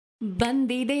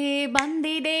ಬಂದಿದೆ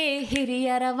ಬಂದಿದೆ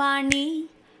ಹಿರಿಯರ ವಾಣಿ,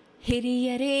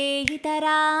 ಹಿರಿಯರೇ ಇತರ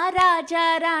ರಾಜ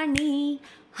ರಾಣಿ,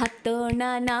 ಹತ್ತೋಣ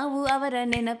ನಾವು ಅವರ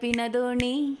ನೆನಪಿನ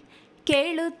ದೋಣಿ,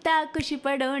 ಕೇಳುತ್ತಾ ಖುಷಿ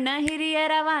ಪಡೋಣ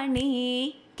ಹಿರಿಯರ ವಾಣಿ,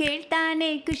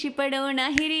 ಕೇಳ್ತಾನೆ ಖುಷಿ ಪಡೋಣ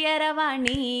ಹಿರಿಯರ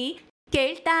ವಾಣಿ,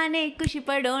 ಕೇಳ್ತಾನೆ ಖುಷಿ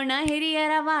ಪಡೋಣ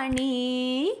ಹಿರಿಯರ ವಾಣಿ.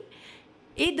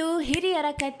 ಇದು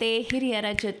ಹಿರಿಯರ ಕತೆ ಹಿರಿಯರ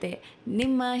ಜೊತೆ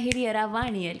ನಿಮ್ಮ ಹಿರಿಯರ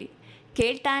ವಾಣಿಯಲ್ಲಿ.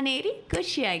 ಕೇಳ್ತಾನೆ ಇರಿ,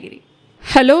 ಖುಷಿಯಾಗಿರಿ.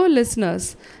 Hello listeners,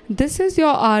 this is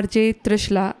your RJ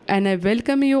Trishla and I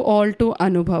welcome you all to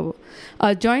Anubhav, a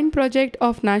joint project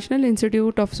of National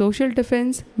Institute of Social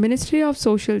Defense, Ministry of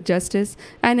Social Justice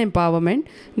and Empowerment,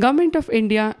 Government of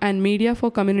India and Media for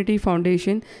Community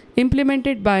Foundation,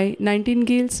 implemented by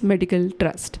Nightingale's Medical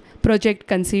Trust. Project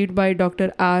conceived by Dr.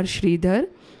 R. Sridhar,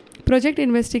 Project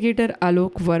Investigator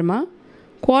Alok Verma,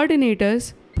 Coordinators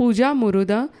Pooja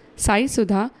Muruda, Sai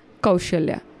Sudha,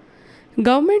 Kaushalya.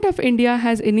 Government of India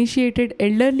has initiated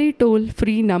elderly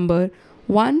toll-free number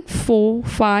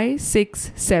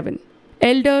 14567.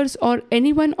 Elders or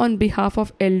anyone on behalf of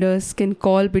elders can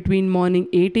call between morning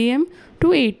 8 a.m. to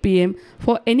 8 p.m.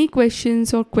 for any questions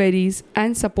or queries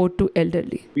and support to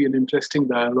elderly. Be an interesting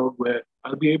dialogue where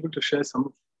I'll be able to share some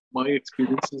of my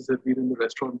experiences that been in the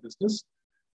restaurant business,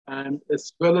 and as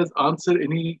well as answer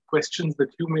any questions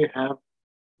that you may have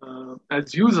as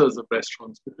users of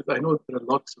restaurants, because I know there are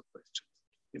lots of questions.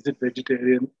 Is it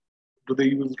vegetarian? Do they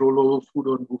use rollover food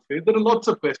on buffet? There are lots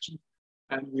of questions,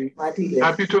 and we're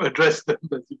happy to address them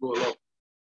as we go along.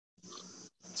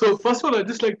 So first of all,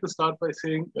 I'd just like to start by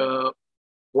saying,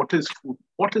 what is food?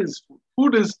 What is food?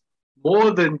 Food is more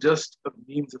than just a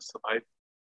means of survival.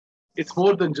 It's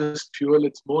more than just fuel.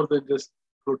 It's more than just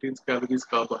proteins, calories,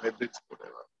 carbohydrates,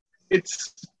 whatever. It's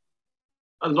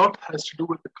a lot has to do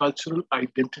with the cultural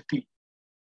identity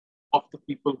of the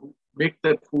people who make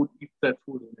that food, eat that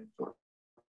food, and enjoy it.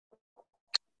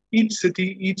 Each city,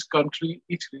 each country,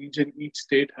 each region, each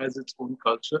state has its own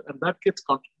culture, and that gets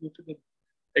contributed and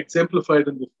exemplified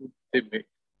in the food they make.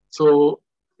 So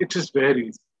it just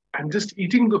varies. And just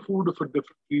eating the food of a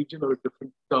different region or a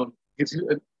different town gives you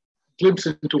a glimpse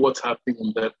into what's happening in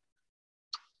that.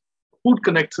 Food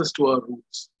connects us to our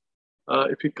roots.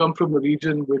 If you come from a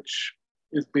region which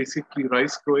is basically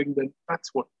rice growing, then that's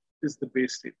what is the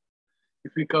base state.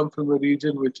 If we come from a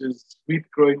region which is wheat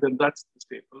growing, then that's the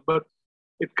staple. But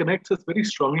it connects us very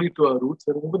strongly to our roots.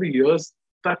 And over the years,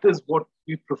 that is what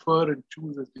we prefer and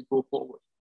choose as we go forward.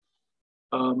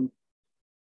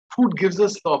 Food gives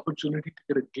us the opportunity to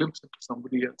get a glimpse into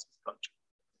somebody else's culture.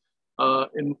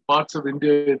 In parts of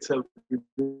India itself,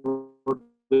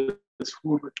 there's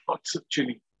food with lots of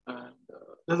chili. And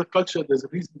there's a culture, there's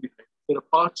a reason behind it. There are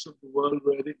parts of the world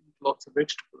where they eat lots of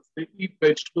vegetables. They eat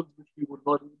vegetables which we would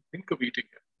not even think of eating.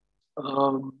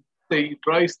 They eat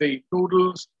rice, they eat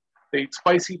noodles, they eat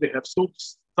spicy, they have soups.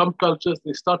 Some cultures,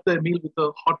 they start their meal with a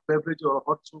hot beverage or a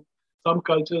hot soup. Some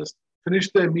cultures finish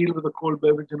their meal with a cold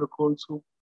beverage and a cold soup.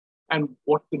 And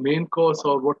what the main course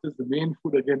or what is the main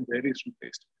food, again, varies from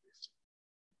place to place.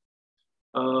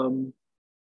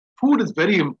 Food is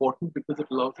very important because it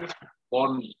allows us to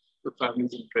bond with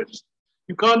families and friends.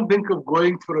 You can't think of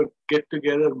going for a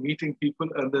get-together, meeting people,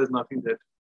 and there's nothing there.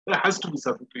 There has to be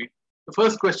something to eat. The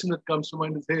first question that comes to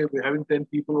mind is, hey, we're having 10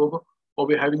 people over, or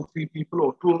we're having 3 people,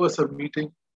 or 2 of us are meeting.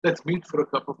 Let's meet for a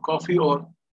cup of coffee, or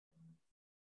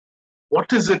what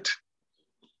is it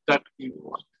that we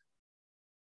want to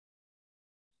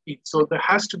eat? So there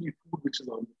has to be food which is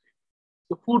on the table.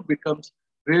 So food becomes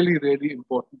really, really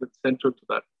important and central to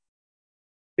that.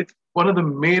 It's one of the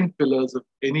main pillars of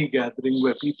any gathering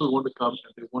where people want to come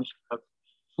and they want to have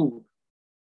food.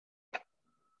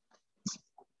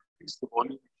 Increase the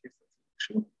volume in case that's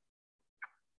an issue.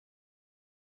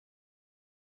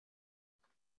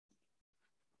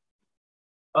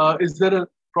 Is there a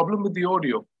problem with the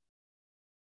audio?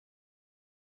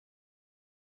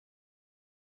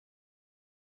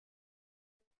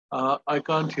 I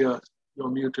can't hear.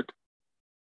 You're muted.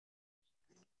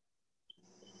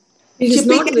 It is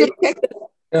not very,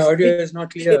 The audio is not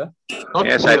clear. Not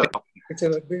Yes, clear. I think. It's a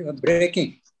bit breaking.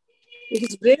 it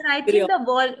is very, I think the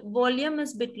volume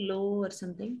is a bit low or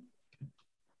something.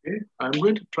 Okay. I'm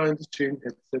going to try and just change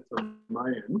headsets on my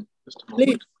end. Just a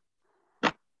moment.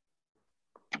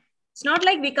 It's not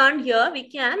like we can't hear. We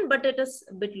can, but it is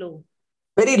a bit low.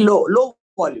 very low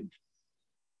volume.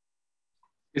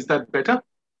 Is that better?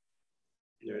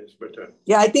 Yeah, it's better.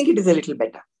 Yeah, I think it is a little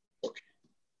better.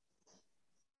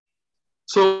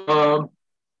 So,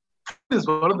 food is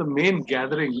one of the main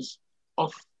gatherings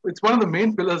it's one of the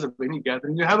main pillars of any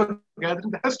gathering. You have a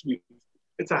gathering, there has to be food.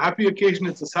 It's a happy occasion,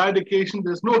 it's a sad occasion,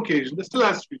 there's no occasion, there still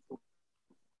has to be food.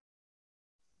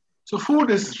 So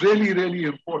food is really, really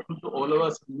important to all of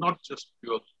us, not just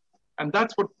fuel. And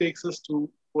that's what takes us to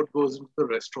what goes into the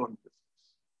restaurant business.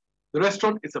 The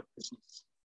restaurant is a business.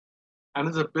 And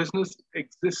as a business, it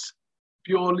exists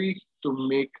purely to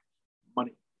make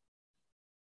money.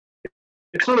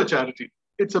 It's not a charity.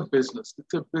 It's a business.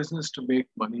 It's a business to make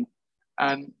money.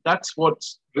 And that's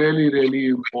what's really, really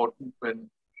important when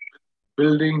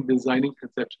building, designing,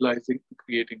 conceptualizing, and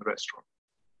creating a restaurant.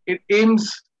 It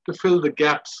aims to fill the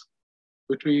gaps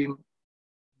between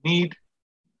need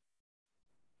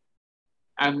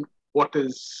and what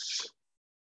is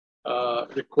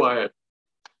required.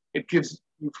 It gives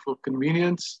you for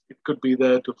convenience. It could be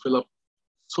there to fill up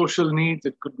social needs.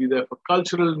 It could be there for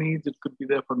cultural needs. It could be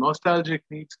there for nostalgic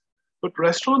needs. But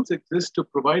restaurants exist to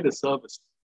provide a service.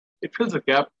 It fills a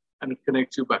gap and it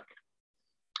connects you back.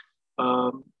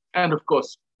 And of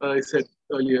course, I said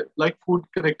earlier, like food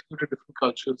connecting you to different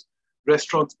cultures,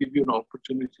 restaurants give you an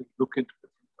opportunity to look into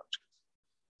different cultures.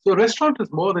 So a restaurant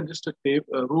is more than just a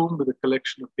room with a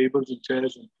collection of tables and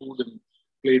chairs and food and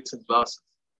plates and glasses.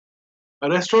 A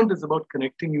restaurant is about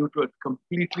connecting you to a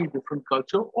completely different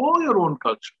culture or your own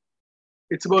culture.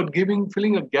 It's about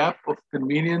filling a gap of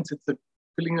convenience. It's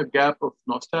filling a gap of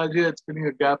nostalgia. It's filling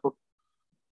a gap of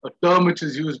a term which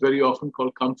is used very often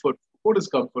called comfort. What is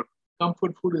comfort?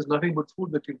 Comfort food is nothing but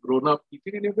food that you've grown up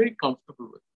eating and you're very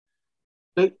comfortable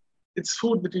with. It's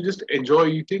food that you just enjoy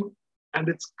eating and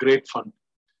it's great fun.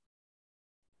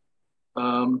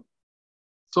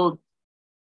 So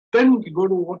then you go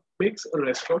to what makes a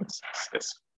restaurant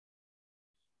successful.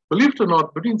 Believe it or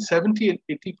not, between 70 and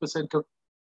 80% of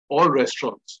all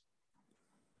restaurants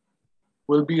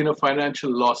will be in a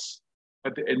financial loss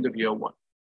at the end of year one.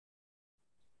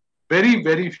 Very,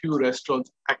 very few restaurants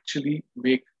actually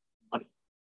make money.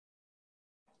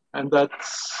 And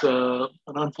that's an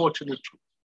unfortunate truth.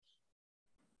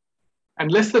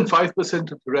 And less than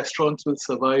 5% of the restaurants will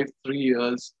survive 3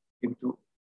 years into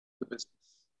the business.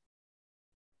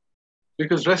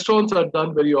 Because restaurants are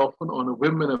done very often on a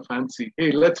whim and a fancy.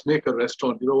 Hey, let's make a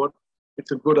restaurant. You know what?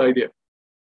 It's a good idea.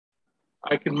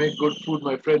 I can make good food.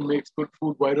 My friend makes good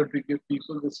food. Why don't we give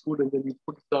people this food? And then you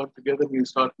put it down together and you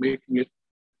start making it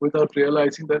without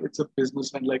realizing that it's a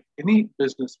business. And like any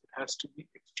business, it has to be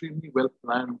extremely well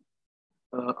planned.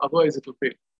 Otherwise, it will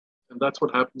fail. And that's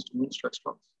what happens to most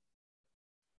restaurants.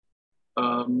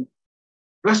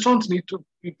 Restaurants need to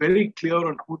be very clear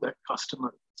on who that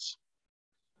customer is.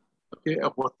 Okay,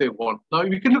 of what they want. Now,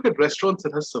 you can look at restaurants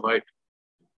that have survived.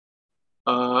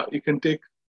 You can take,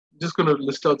 just going to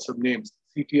list out some names.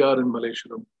 CTR in Malaysia,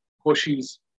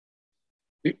 Koshi's,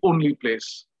 the only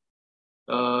place.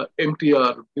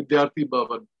 MTR, Vidyarthi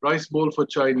Bhavan, Rice Bowl for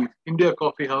Chinese, India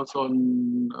Coffee House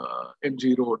on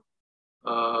MG Road,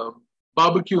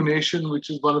 Barbecue Nation, which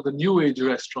is one of the new age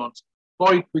restaurants,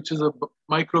 Coit, which is a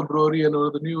microbrewery and one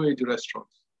of the new age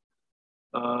restaurants.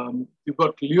 You've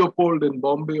got Leopold in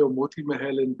Bombay or Moti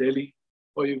Mahal in Delhi,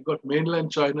 or you've got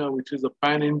Mainland China, which is a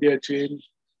pan-India chain,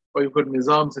 or you've got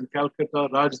Nizam's in Calcutta,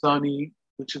 Rajdhani,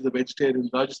 which is a vegetarian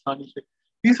Rajasthani chain.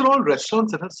 These are all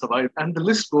restaurants that have survived, and the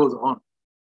list goes on.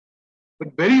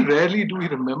 But very rarely do we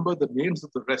remember the names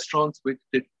of the restaurants which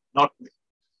did not make.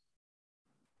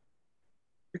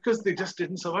 Because they just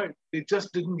didn't survive. They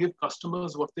just didn't give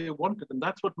customers what they wanted. And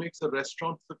that's what makes a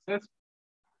restaurant successful.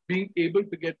 Being able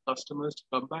to get customers to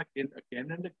come back in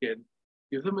again and again,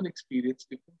 give them an experience,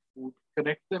 give them food,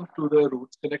 connect them to their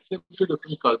roots, connect them to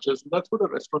different cultures. And that's what a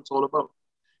restaurant's all about.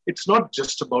 It's not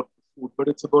just about the food, but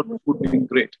it's about the food being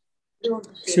great.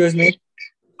 Excuse me.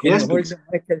 Can Yes, you hold please. the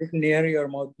mic a little near your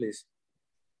mouth, please?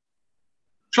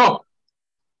 Sure.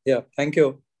 Yeah, thank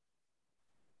you.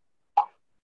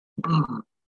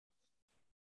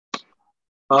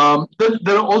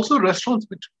 There are also restaurants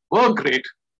which were great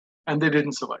and they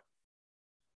didn't survive.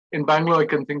 In Bangalore, I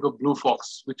can think of Blue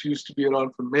Fox, which used to be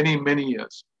around for many, many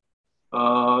years.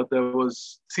 There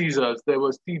was Caesars, there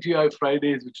was TGI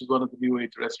Fridays, which is one of the new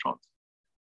age restaurants.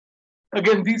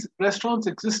 Again, these restaurants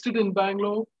existed in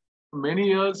Bangalore for many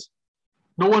years.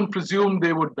 No one presumed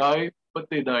they would die, but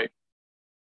they died.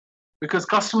 Because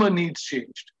customer needs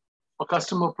changed, or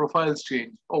customer profiles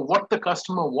changed, or what the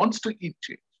customer wants to eat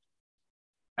changed.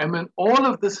 And when all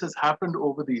of this has happened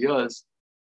over the years,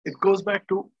 it goes back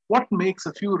to what makes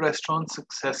a few restaurants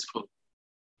successful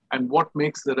and what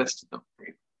makes the rest of them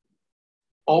fail.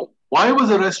 Or why was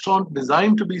a restaurant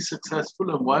designed to be successful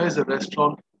and why has a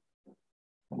restaurant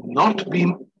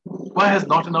why has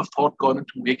not enough thought gone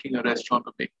into making a restaurant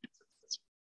or making it successful?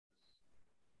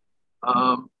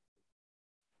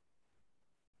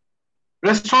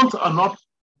 Restaurants are not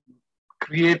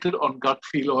created on gut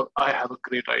feel or I have a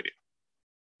great idea.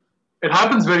 It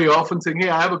happens very often saying, hey,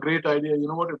 I have a great idea. You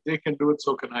know what? If they can do it,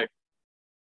 so can I.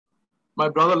 My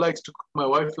brother likes to cook. My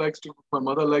wife likes to cook. My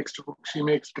mother likes to cook. She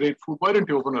makes great food. Why don't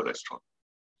you open a restaurant?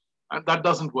 And that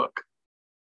doesn't work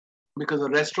because a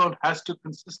restaurant has to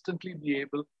consistently be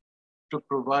able to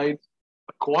provide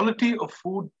a quality of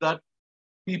food that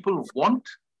people want,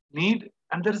 need,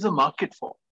 and there is a market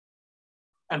for.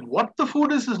 And what the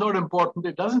food is not important.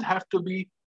 It doesn't have to be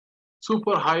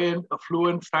super high-end,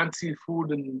 affluent, fancy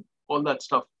food and all that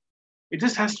stuff. It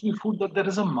just has to be food that there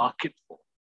is a market for.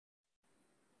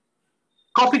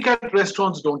 Copycat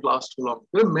restaurants don't last too long.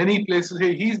 There are many places,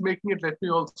 hey, he's making it, let me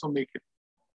also make it.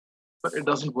 But it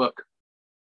doesn't work.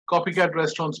 Copycat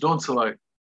restaurants don't survive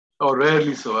or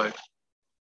rarely survive.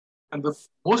 And the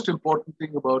most important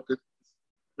thing about it is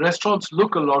restaurants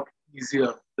look a lot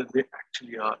easier than they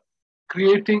actually are.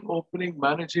 Creating, opening,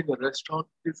 managing a restaurant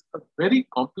is a very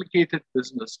complicated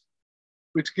business,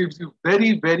 which gives you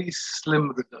very, very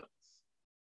slim returns.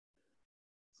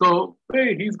 So,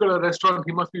 hey, he's got a restaurant,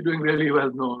 he must be doing really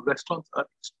well. No, restaurants are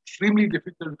extremely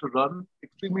difficult to run,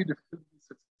 extremely difficult to be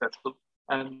successful,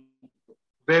 and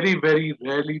very, very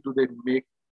rarely do they make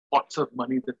pots of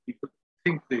money that people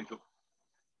think they do.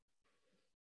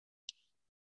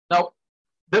 Now,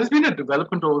 there's been a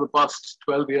development over the past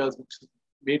 12 years which has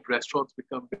made restaurants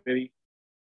become very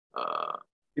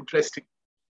interesting,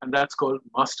 and that's called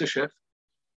MasterChef.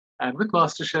 And with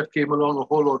MasterChef came along a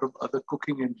whole lot of other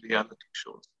cooking and reality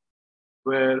shows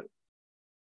where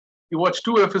you watch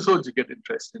 2 episodes, you get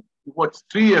interested. You watch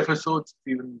 3 episodes,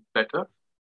 even better.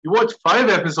 You watch 5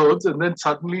 episodes, and then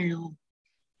suddenly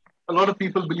a lot of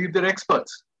people believe they're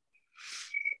experts.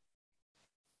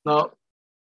 Now,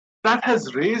 that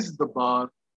has raised the bar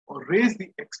or raised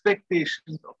the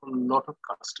expectations of a lot of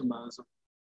customers of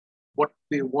what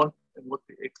they want and what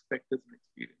they expect as an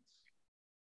experience.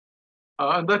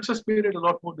 And that just made it a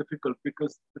lot more difficult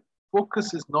because the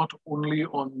focus is not only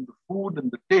on the food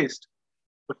and the taste,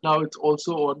 but now it's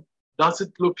also on, does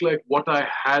it look like what I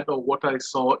had or what I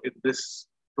saw in this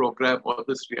program or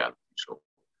this reality show?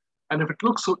 And if it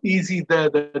looks so easy there,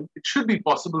 then it should be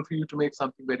possible for you to make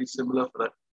something very similar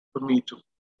for me too.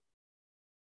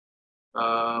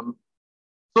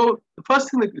 So the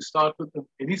first thing that you start with in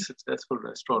any successful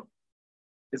restaurant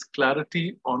is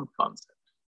clarity on concept.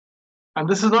 And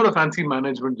this is not a fancy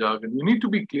management jargon. You need to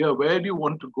be clear, where do you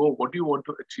want to go? What do you want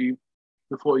to achieve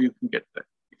before you can get there?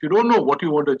 If you don't know what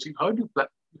you want to achieve, how do you plan?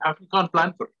 You can't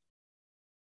plan for it.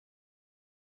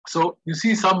 So you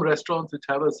see some restaurants which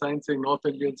have a sign saying North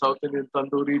Indian, South Indian,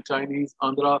 Tandoori, Chinese,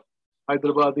 Andhra,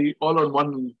 Hyderabadi, all on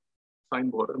one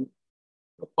signboard. And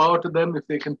power to them if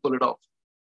they can pull it off.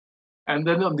 And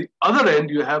then on the other end,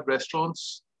 you have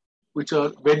restaurants which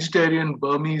are vegetarian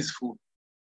Burmese food.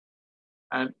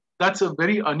 And that's a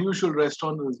very unusual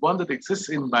restaurant. There's one that exists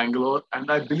in Bangalore,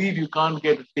 and I believe you can't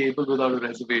get a table without a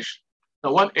reservation.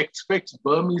 Now, one expects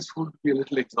Burmese food to be a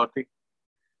little exotic,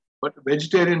 but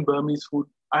vegetarian Burmese food,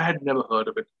 I had never heard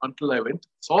of it until I went,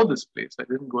 saw this place. I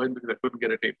didn't go in because I couldn't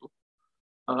get a table.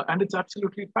 And it's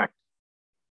absolutely packed.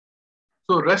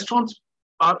 So restaurants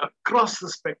are across the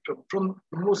spectrum, from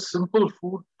the most simple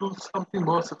food to something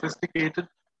more sophisticated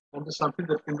and to something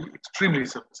that can be extremely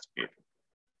sophisticated.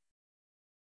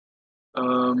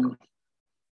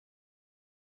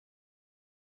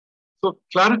 So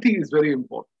clarity is very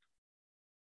important.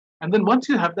 And then once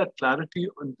you have that clarity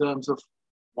in terms of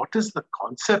what is the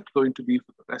concept going to be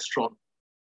for the restaurant,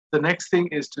 the next thing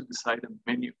is to decide a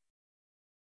menu.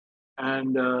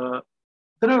 And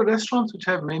there are restaurants which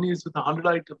have menus with 100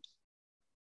 items.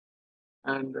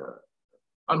 And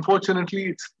unfortunately,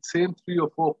 it's the same 3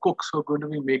 or 4 cooks who are going to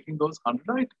be making those 100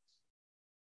 items.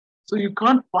 So you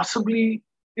can't possibly,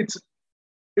 it's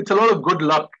a lot of good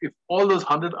luck if all those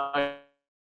 100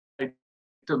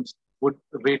 items would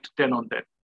rate 10 on 10.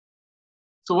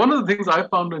 So one of the things I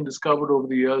found and discovered over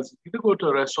the years, either go to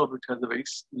a restaurant which has a very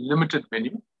limited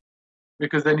menu,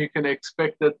 because then you can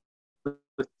expect that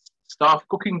the staff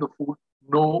cooking the food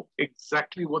know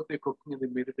exactly what they're cooking and they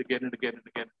made it again and again and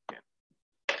again and again.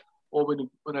 Or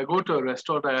when I go to a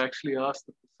restaurant, I actually ask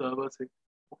the server, say,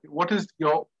 okay, what is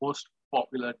your most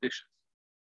popular dishes?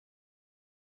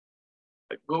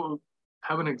 I go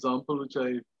have an example which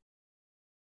I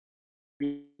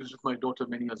used with my daughter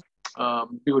many years ago.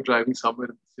 We were driving somewhere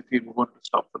in the city and we wanted to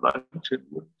stop for lunch and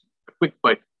a quick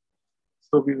bite.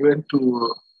 So we went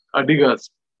to Adiga's,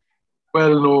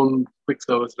 well-known quick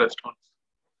service restaurants.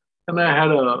 And I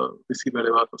had a bisi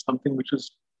belevat or something which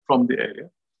was from the area.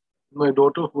 My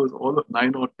daughter, who was all of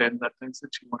 9 or 10 that time, said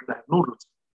she wanted to have noodles.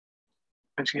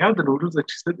 And she had the noodles and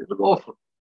she said it was awful.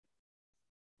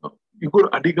 You go to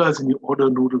Adiga's and you order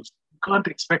noodles. You can't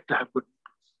expect to have good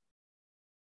noodles.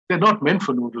 They're not meant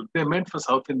for noodles. They're meant for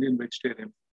South Indian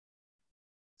vegetarian.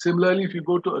 Similarly, if you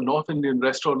go to a North Indian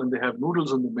restaurant and they have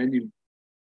noodles on the menu,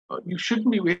 you shouldn't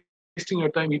be wasting your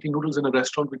time eating noodles in a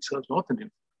restaurant which serves North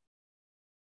Indian.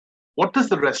 What is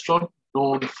the restaurant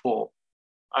known for?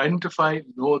 Identify,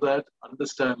 know that,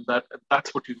 understand that, and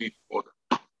that's what you need for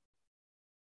them.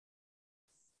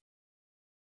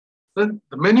 Then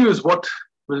the menu is what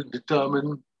will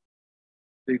determine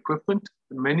the equipment.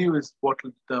 The menu is what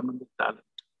will determine the talent.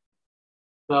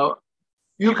 Now,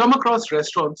 you'll come across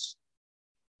restaurants,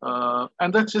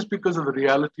 and that's just because of the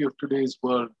reality of today's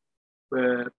world,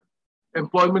 where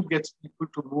employment gets people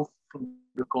to move from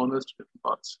the corners to different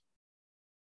parts.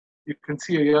 You can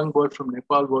see a young boy from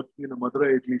Nepal working in a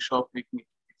Madurai idli shop making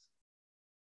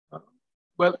idlis.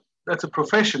 Well, that's a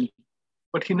profession,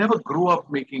 but he never grew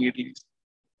up making idlis.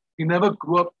 He never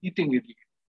grew up eating idlis.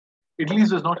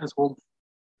 Idlis was not his home.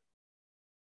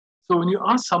 So when you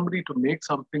ask somebody to make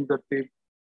something that they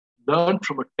learned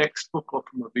from a textbook or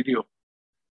from a video,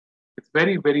 it's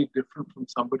very, very different from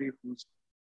somebody who's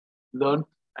learned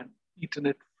and eaten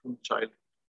it from childhood,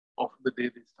 or from the day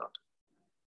they started.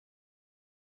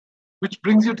 Which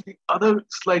brings you to the other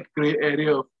slight gray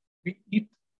area of we eat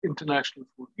international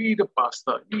food, we eat a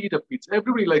pasta, we eat a pizza.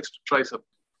 Everybody likes to try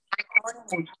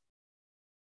something.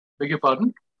 Beg your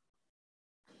pardon?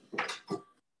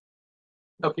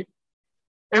 Okay.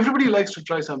 Everybody likes to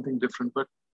try something different, but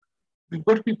we've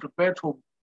got to be prepared for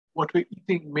what we're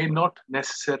eating may not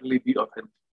necessarily be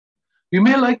authentic. We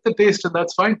may like the taste, and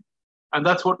that's fine. And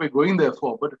that's what we're going there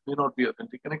for, but it may not be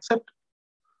authentic, and accept it.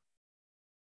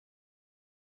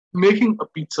 Making a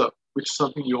pizza, which is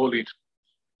something you all eat,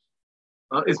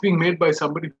 is being made by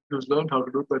somebody who's learned how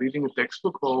to do it by reading a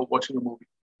textbook or watching a movie.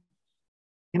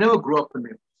 He never grew up in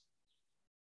Naples.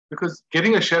 Because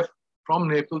getting a chef from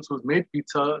Naples who's made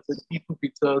pizzas and eaten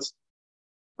pizzas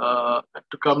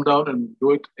to come down and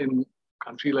do it in a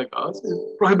country like ours is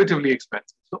prohibitively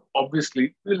expensive. So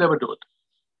obviously, we'll never do it.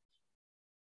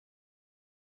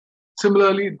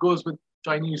 Similarly, it goes with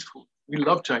Chinese food. We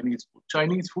love Chinese food.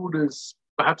 Chinese food is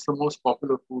perhaps the most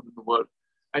popular food in the world.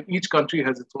 And each country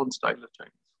has its own style of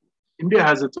Chinese food. India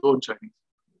has its own Chinese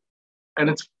food. And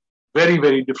it's very,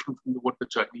 very different from what the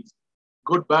Chinese do.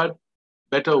 Good, bad,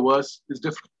 better, worse is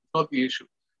different. It's not the issue.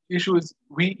 The issue is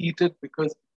we eat it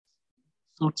because it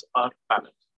suits our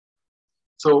palate.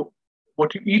 So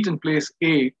what you eat in place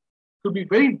A could be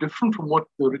very different from what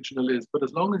the original is, but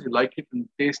as long as you like it and the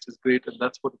taste is great and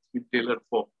that's what it's been tailored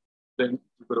for, then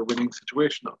you've got a winning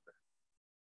situation out there.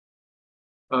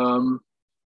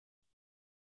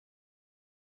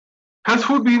 Has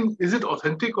food been, is it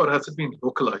authentic or has it been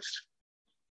localized?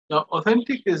 Now,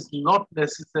 authentic is not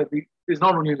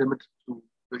only limited to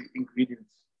the ingredients.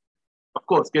 Of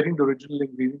course, getting the original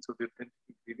ingredients or the authentic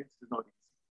ingredients is not easy.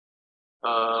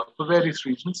 For various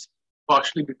reasons,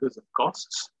 partially because of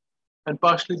costs and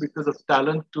partially because of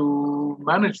talent to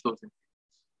manage those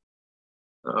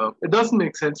ingredients. It doesn't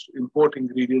make sense to import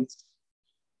ingredients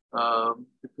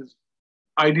because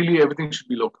ideally everything should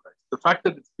be localized. The fact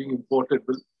that it's being imported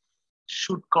will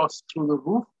shoot costs through the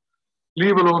roof,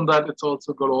 leave alone that it's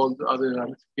also got all the other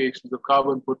ramifications of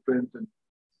carbon footprint. And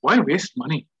why waste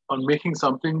money on making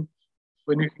something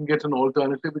when you can get an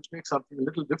alternative which makes something a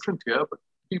little different here, but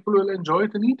people will enjoy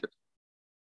it and eat it.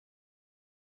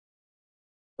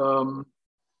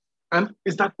 And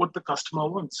is that what the customer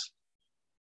wants?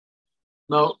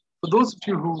 Now, for those of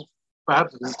you who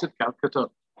perhaps visited Calcutta,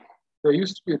 there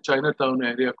used to be a Chinatown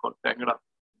area called Tangra.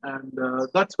 And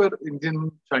that's where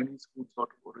Indian Chinese food sort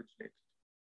of originated.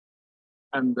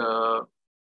 And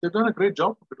they've done a great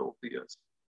job of it over the years.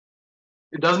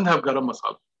 It doesn't have garam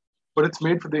masala, but it's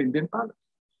made for the Indian palate.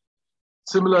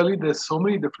 Similarly, there's so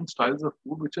many different styles of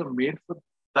food which are made for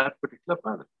that particular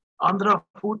palate. Andhra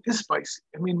food is spicy.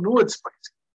 I mean, no, it's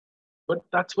spicy. But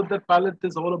that's what that palate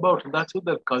is all about. And that's what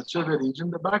their culture, their region,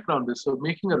 their background is. So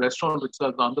making a restaurant which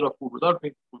sells Andhra food without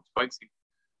making food spicy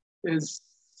is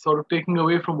sort of taking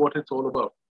away from what it's all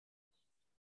about.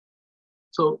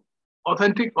 So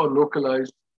authentic or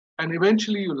localized, and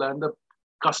eventually you'll end up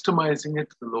customizing it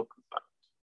to the local palate.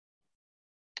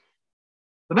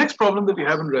 The next problem that we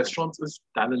have in restaurants is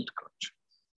talent crunch.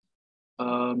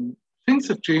 Things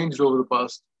have changed over the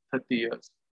past 30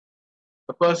 years.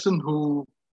 A person who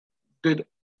did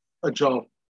a job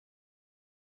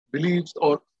believes,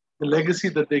 or the legacy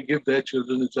that they give their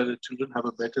children is that their children have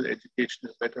a better education,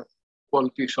 a better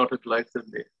quality shot at life than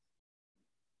they.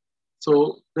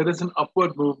 So there is an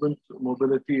upward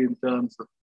mobility in terms of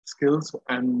skills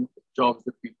and jobs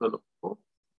that people look for.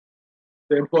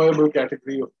 The employable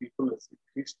category of people has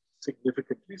increased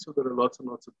significantly. So there are lots and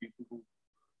lots of people who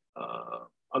are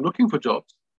looking for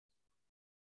jobs.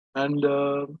 And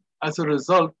as a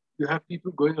result, you have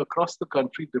people going across the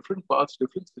country, different parts,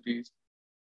 different cities,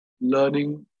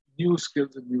 learning new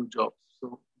skills and new jobs.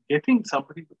 So getting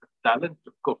somebody with the talent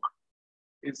to cook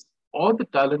is, or the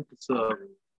talent to serve,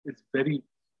 is very,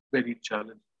 very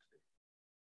challenging.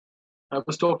 I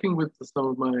was talking with some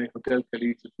of my hotel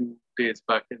colleagues a few days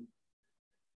back, and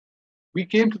we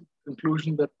came to the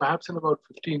conclusion that perhaps in about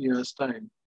 15 years' time,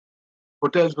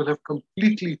 hotels will have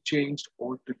completely changed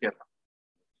altogether.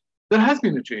 There has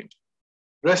been a change.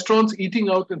 Restaurants, eating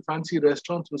out in fancy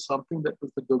restaurants was something that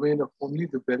was the domain of only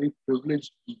the very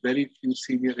privileged, very few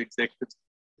senior executives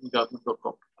in government or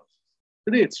corporate houses.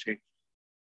 Today it's changed.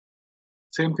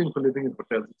 Same thing for living in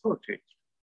hotels, it's all changed.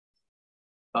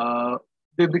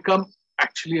 They become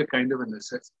actually a kind of a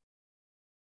necessity.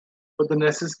 But the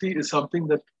necessity is something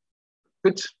that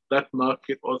fits that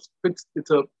market, or fits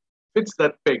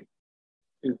that peg,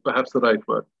 is perhaps the right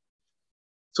word.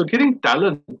 So getting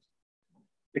talent,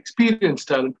 experienced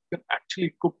talent, who can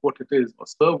actually cook what it is or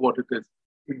serve what it is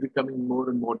becoming more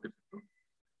and more difficult.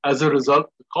 As a result,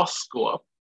 the costs go up.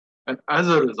 And as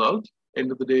a result,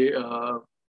 end of the day, the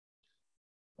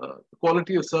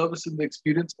quality of service and the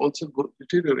experience also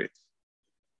deteriorates.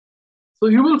 So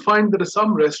you will find there are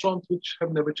some restaurants which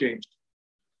have never changed.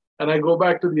 And I go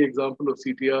back to the example of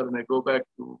CTR, and I go back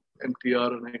to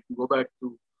MTR, and I can go back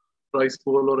to Rice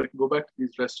Bowl, or I can go back to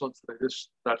these restaurants that I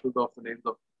just rattled off the names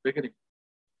of at the beginning.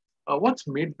 What's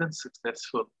made them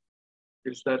successful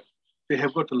is that they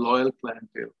have got a loyal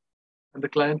clientele. And the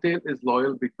clientele is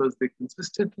loyal because they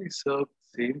consistently serve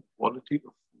the same quality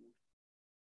of food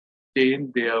day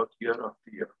in, day out, year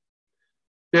after year.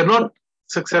 They're not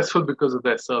successful because of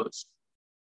their service.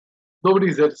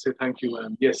 Nobody's there to say, thank you,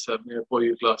 ma'am. Yes, sir, may I pour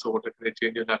you a glass of water? Can I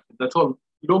change your napkin? That's all.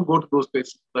 You don't go to those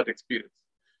places for that experience.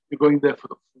 You're going there for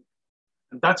the food.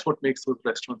 And that's what makes those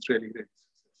restaurants really, really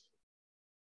successful.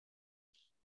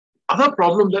 Other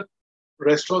problem that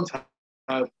restaurants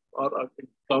are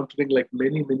encountering, like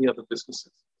many, many other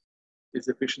businesses, is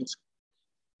efficiency.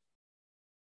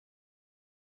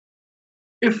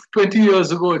 If 20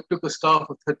 years ago it took a staff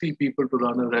of 30 people to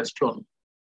run a restaurant,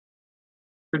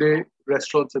 today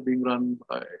restaurants are being run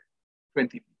by 20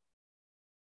 people.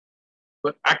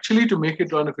 But actually, to make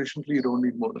it run efficiently, you don't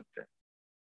need more than 10.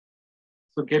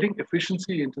 So getting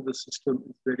efficiency into the system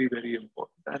is very, very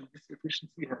important. And this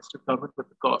efficiency has to come at the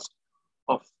cost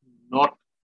of not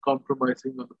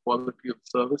compromising on the quality of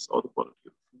service or the quality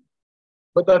of food.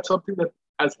 But that's something that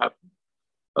has happened.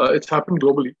 It's happened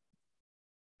globally.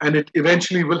 And it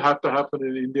eventually will have to happen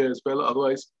in India as well.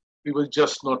 Otherwise, we will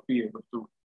just not be able to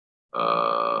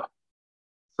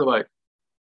survive.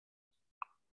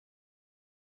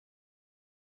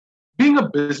 Being a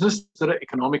business, there are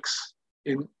economics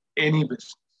in any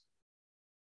business.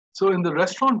 So in the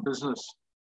restaurant business,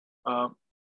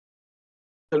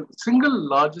 the single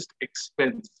largest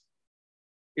expense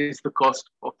is the cost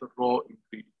of the raw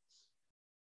ingredients.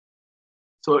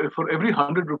 So if for every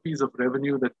 100 rupees of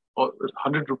revenue or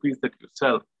 100 rupees that you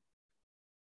sell,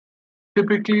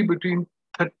 typically between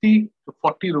 30 to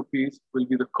 40 rupees will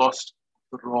be the cost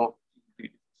of the raw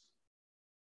ingredients.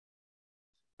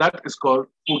 That is called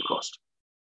food cost.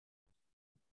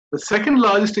 The second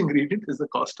largest ingredient is the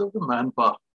cost of the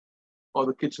manpower, or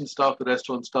the kitchen staff, the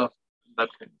restaurant staff, that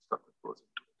kind of stuff that goes into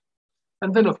it.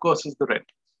 And then, of course, is the rent,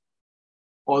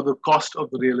 or the cost of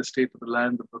the real estate, of the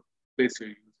land, of the place you're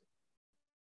using.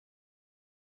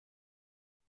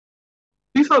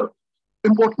 These are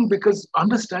important because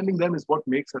understanding them is what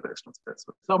makes a restaurant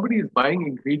successful. If somebody is buying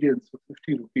ingredients for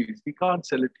 50 rupees, he can't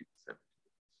sell it to you for 70 rupees.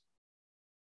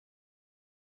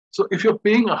 So if you're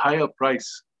paying a higher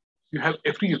price, you have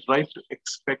every right to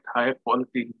expect higher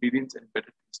quality ingredients and better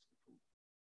taste food.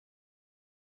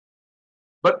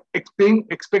 But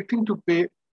expecting to pay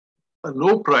a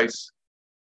low price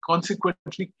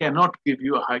consequently cannot give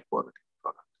you a high quality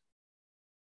product.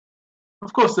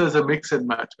 Of course, there's a mix and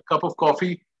match. A cup of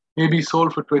coffee may be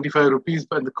sold for 25 rupees,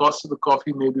 but the cost of the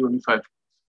coffee may be only 5 rupees.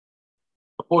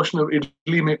 A portion of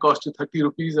idli may cost you 30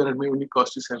 rupees and it may only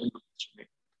cost you 7 rupees to make.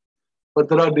 But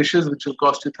there are dishes which will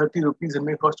cost you 30 rupees and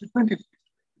may cost you 20 rupees.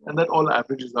 And that all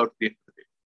averages out at the end of the day.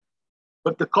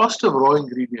 But the cost of raw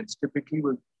ingredients typically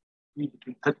will be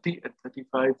between 30 and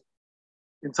 35.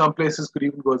 In some places could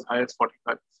even go as high as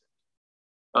 45%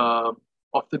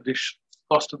 of the dish,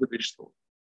 cost of the dish sold.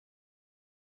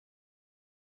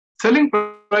 Selling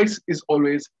price is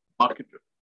always market driven.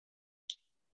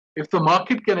 If the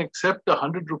market can accept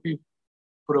 100 rupee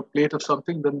for a plate of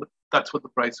something, then that's what the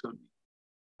price will be.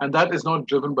 And that is not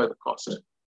driven by the cost.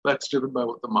 That's driven by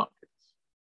what the market is.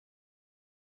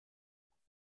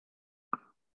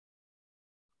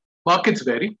 Markets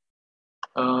vary.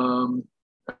 Um,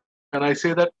 and I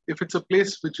say that if it's a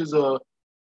place which is a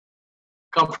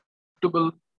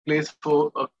comfortable place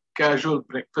for a casual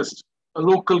breakfast, a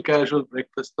local casual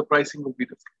breakfast, the pricing will be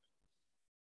different.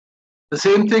 The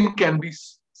same thing can be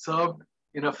served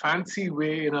in a fancy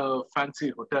way in a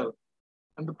fancy hotel,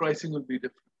 and the pricing will be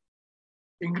different.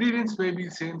 Ingredients may be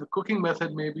the same, the cooking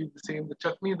method may be the same, the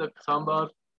chutney, the sambar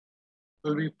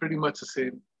will be pretty much the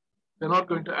same. They're not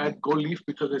going to add gold leaf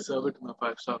because they serve it in a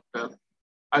five-star hotel.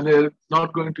 And they're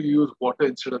not going to use water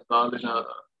instead of dal in a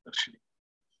darshini.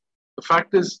 The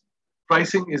fact is,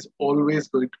 pricing is always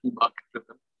going to be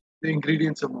market-driven. The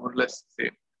ingredients are more or less the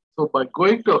same. So by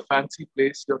going to a fancy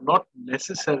place, you're not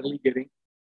necessarily getting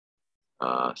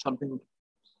something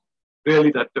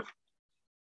really that different.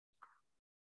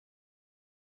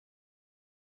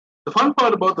 The fun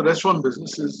part about the restaurant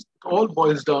business is it all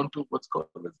boils down to what's called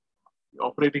the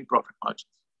operating profit margins.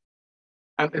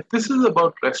 And if this is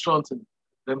about restaurants and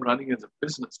them running as a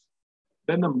business,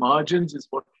 then the margins is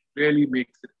what really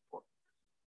makes it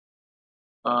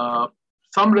important.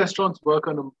 Some restaurants work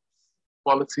on a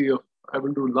policy of I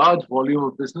will do large volume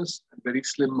of business and very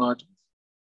slim margins.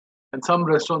 And some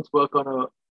restaurants work on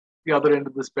the other end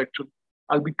of the spectrum.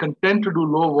 I'll be content to do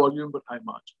low volume but high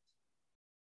margins.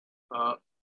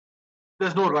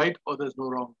 There's no right or there's no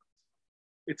wrong.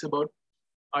 It's about,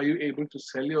 are you able to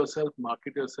sell yourself,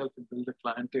 market yourself, and build a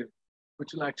clientele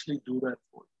which will actually do that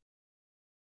for you?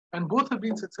 And both have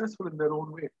been successful in their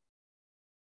own way.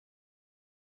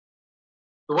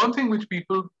 The one thing which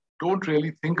people don't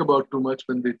really think about too much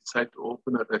when they decide to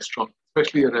open a restaurant,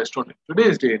 especially a restaurant in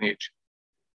today's day and age,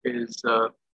 is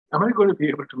am I going to be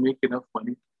able to make enough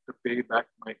money to pay back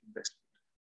my investment?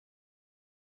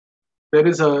 There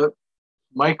is a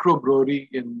micro brewery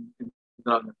in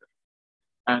Indranagar.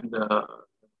 And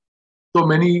so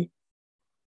many,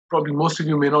 probably most of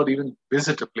you may not even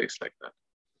visit a place like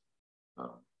that.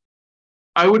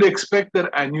 I would expect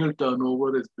their annual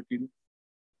turnover is between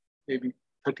maybe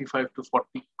 35 to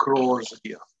 40 crores a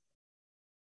year.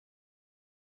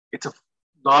 It's a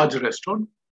large restaurant,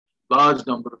 large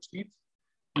number of seats.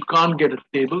 You can't get a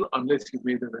table unless you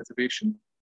made a reservation.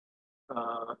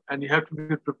 And you have to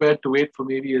be prepared to wait for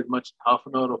maybe as much as half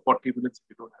an hour or 40 minutes if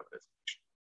you don't have a reservation.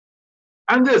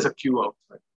 And there's a queue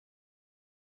outside.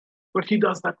 But he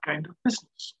does that kind of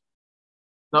business.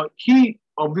 Now, he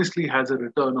obviously has a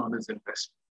return on his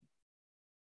investment.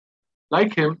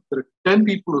 Like him, there are 10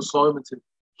 people who saw him and said,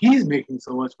 he's making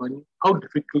so much money, how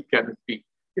difficult can it be?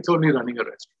 It's only running a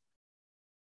restaurant.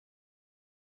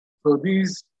 So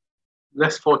these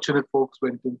less fortunate folks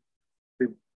went in, they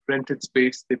rented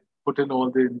space, they put in all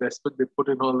the investment, they put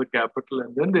in all the capital,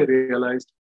 and then they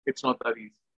realized it's not that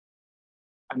easy.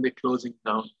 And they're closing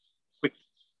down quickly.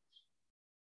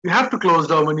 You have to close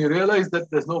down when you realize that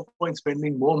there's no point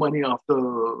spending more money after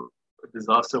a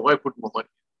disaster. Why put more money?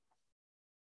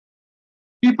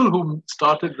 People who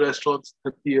started restaurants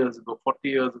 30 years ago, 40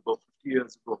 years ago, 50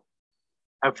 years ago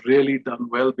have really done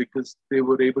well because they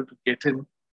were able to get in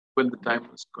when the time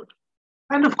was good.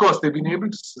 And of course, they've been able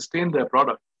to sustain their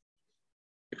product.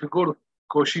 If you go to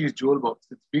Koshi's Jewel Box,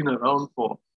 it's been around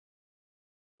for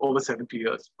over 70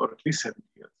 years, or at least 70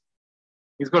 years.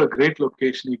 He's got a great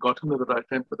location. He got in at the right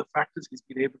time. But the fact is, he's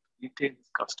been able to retain his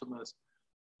customers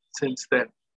since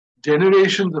then.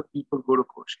 Generations of people go to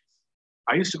Koshi's.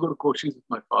 I used to go to Koshi's with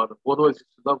my father. Otherwise, I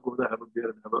used to love go there, have a beer,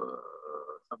 and have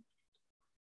something.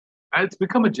 And it's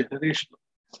become a generational.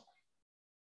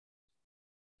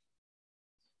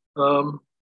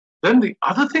 Then the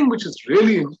other thing which has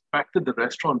really impacted the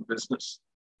restaurant business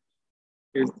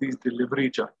is these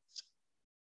delivery giants.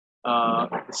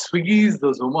 The Swiggy's,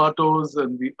 the Zomatos,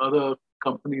 and the other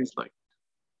companies like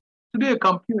it. Today, a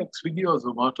company like Swiggy or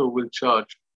Zomato will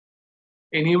charge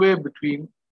anywhere between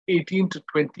 18 to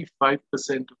 25%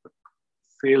 of the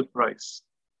sale price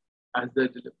as their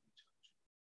delivery charge,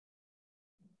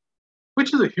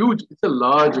 which is it's a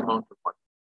large amount of money.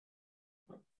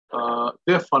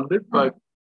 They're funded by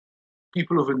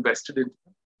people who've invested in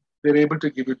them. They're able to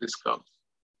give you discounts.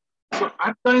 So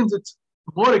at times, it's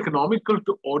more economical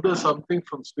to order something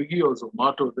from Swiggy or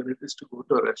Zomato than it is to go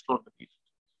to a restaurant and eat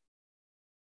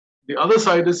it. The other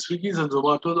side is Swiggy's and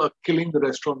Zomatos are killing the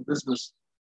restaurant business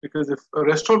because if a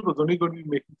restaurant was only going to be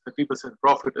making 30%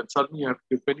 profit and suddenly you have to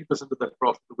give 20% of that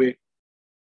profit away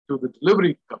to the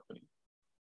delivery company,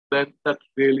 then that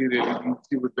really, really leaves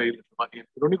you with very little money. If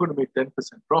you're only going to make 10%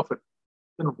 profit,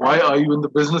 then why are you in the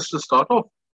business to start off?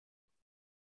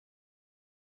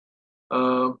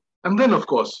 And then, of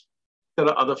course, there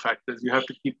are other factors. You have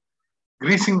to keep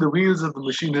greasing the wheels of the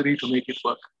machinery to make it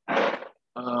work.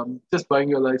 Just buying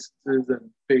your licenses and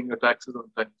paying your taxes on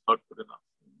time is not good enough.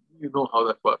 you know how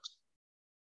that works.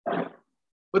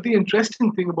 But the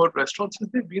interesting thing about restaurants is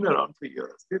they've been around for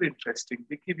years. They're interesting.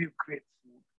 They give you great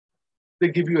food. They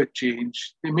give you a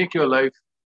change. They make your life,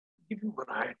 give you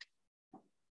variety.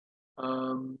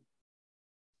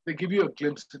 They give you a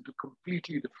glimpse into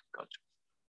completely different cultures.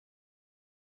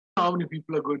 How many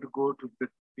people are going to go to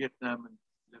Vietnam and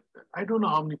live there? I don't know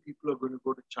how many people are going to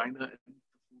go to China and eat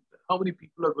the food there. How many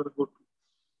people are going to go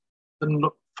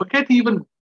to forget even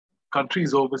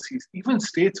countries overseas, even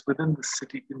states within the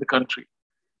city, in the country.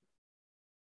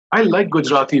 I like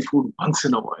Gujarati food once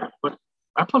in a while, but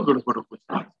I'm not going to go to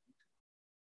Gujarat.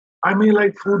 I may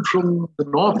like food from the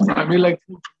north. I may like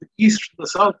food from the east, from the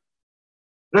south.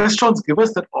 Restaurants give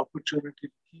us that opportunity to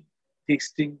keep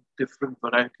tasting different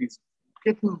varieties,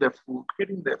 getting their food,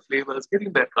 getting their flavors,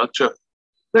 getting their culture.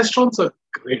 Restaurants are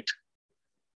great,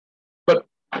 but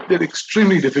they're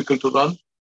extremely difficult to run.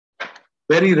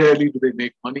 Very rarely do they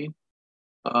make money.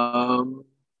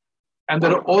 And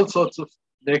there are all sorts of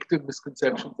negative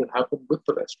misconceptions that happen with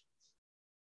the restaurants.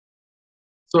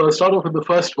 So I'll start off with the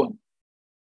first one.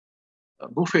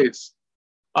 Buffets.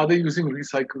 Are they using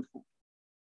recycled food?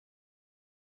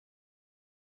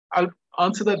 I'll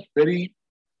answer that very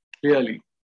clearly.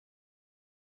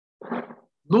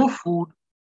 No food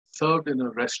served in a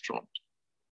restaurant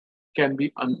can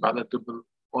be unpalatable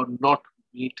or not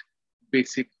meet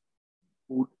basic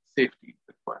food safety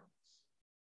requirements.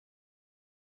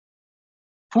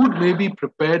 Food may be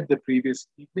prepared the previous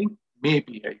evening,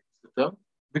 maybe I use the term,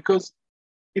 because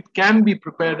it can be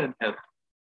prepared and held.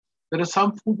 There are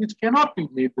some food which cannot be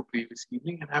made the previous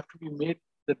evening and have to be made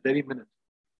that very minute.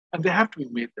 And they have to be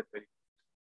made that very minute.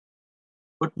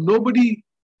 But nobody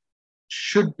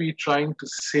should be trying to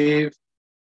save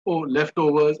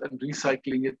leftovers and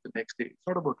recycling it the next day. It's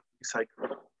not about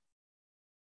recycling.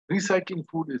 Recycling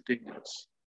food is dangerous.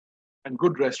 And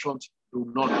good restaurants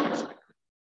do not recycle.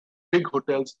 Big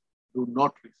hotels do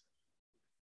not recycle.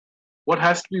 What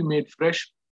has to be made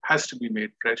fresh has to be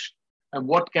made fresh. And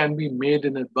what can be made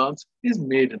in advance is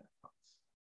made in advance.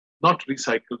 Not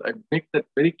recycled. I make that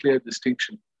very clear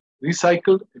distinction.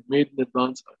 Recycled and made in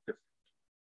advance are different.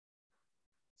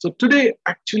 So today,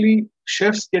 actually,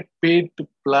 chefs get paid to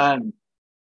plan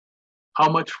how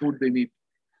much food they need.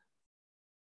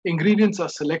 Ingredients are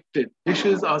selected,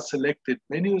 dishes are selected,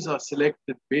 menus are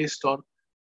selected based on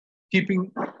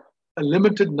keeping a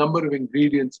limited number of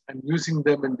ingredients and using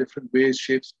them in different ways,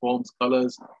 shapes, forms,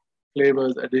 colors,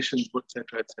 flavors, additions,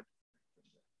 etc., etc.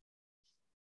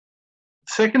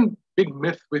 Second big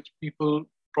myth which people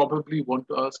probably want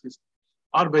to ask is,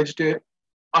 are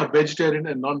vegetarian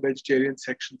and non-vegetarian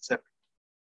sections separate?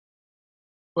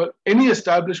 Well, any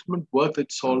establishment worth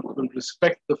its salt will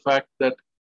respect the fact that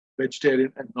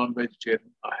vegetarian and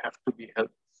non-vegetarian have to be held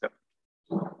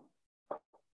separate.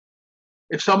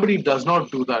 If somebody does not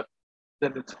do that,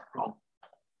 then it's wrong.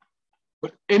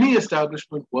 But any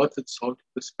establishment worth its salt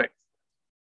respects.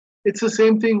 It's the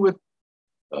same thing with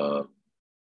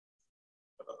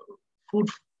food,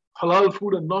 halal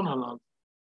food and non-halal.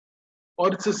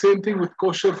 Or it's the same thing with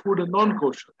kosher food and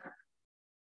non-kosher.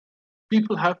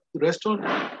 The restaurant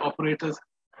operators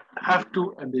have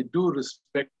to, and they do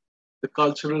respect the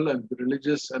cultural and the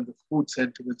religious and the food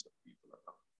sentiments of people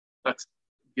around. That's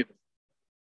given.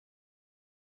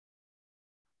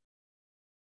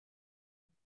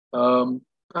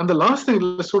 And the last thing,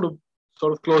 let's sort of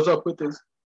close up with is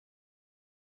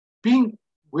being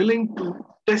willing to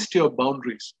test your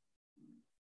boundaries,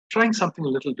 trying something a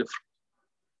little different,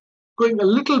 going a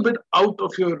little bit out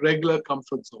of your regular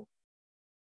comfort zone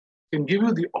can give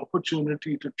you the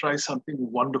opportunity to try something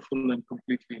wonderful and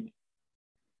completely new.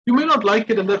 You may not like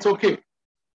it, and that's okay.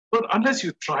 But unless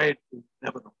you try it, you'll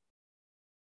never know.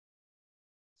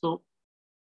 So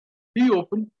be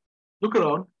open, look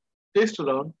around, taste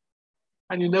around,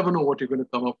 and you never know what you're going to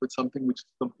come up with, something which is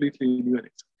completely new and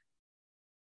exciting.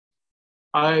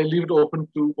 I leave it open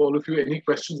to all of you. Any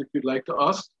questions if you'd like to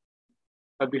ask,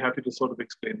 I'd be happy to sort of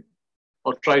explain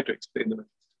or try to explain them.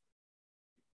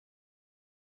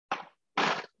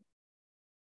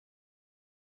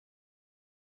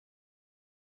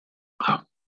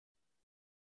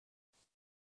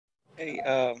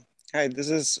 Hi, this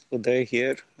is Uday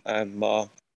here. I'm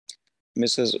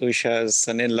Mrs. Usha's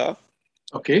son-in-law.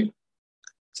 Okay.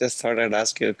 Just thought I'd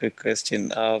ask you a quick question.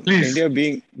 Please.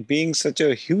 India being such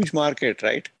a huge market,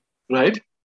 right? Right.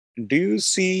 Do you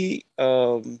see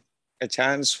a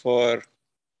chance for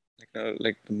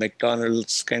like the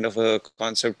McDonald's kind of a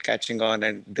concept catching on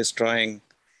and destroying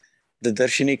the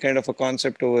Darshini kind of a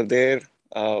concept over there?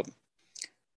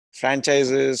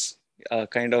 Franchises,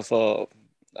 kind of a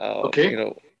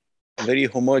okay. very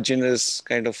homogeneous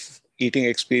kind of eating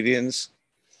experience,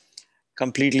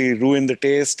 completely ruin the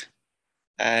taste,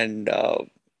 and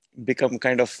become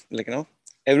kind of like,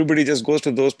 everybody just goes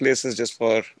to those places just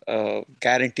for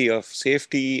guarantee of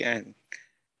safety and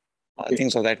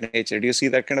things of that nature. Do you see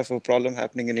that kind of a problem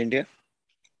happening in India?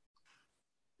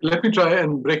 Let me try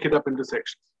and break it up into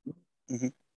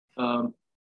sections.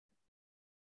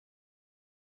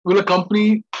 Will a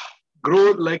company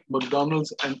grow like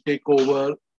McDonald's and take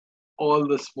over all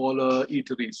the smaller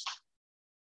eateries?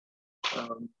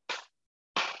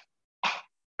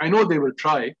 I know they will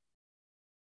try,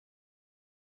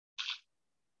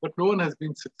 but no one has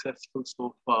been successful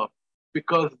so far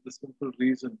because of the simple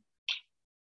reason.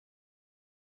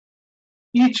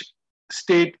 Each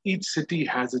state, each city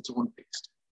has its own taste.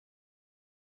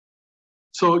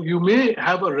 So you may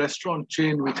have a restaurant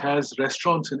chain which has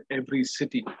restaurants in every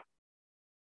city,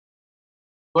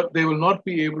 but they will not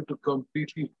be able to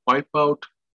completely wipe out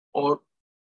or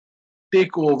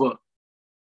take over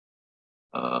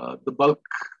the bulk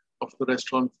of the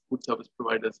restaurant food service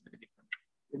providers in any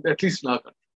country, at least in our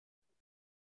country.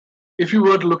 If you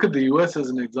were to look at the US as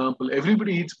an example,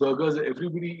 everybody eats burgers,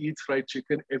 everybody eats fried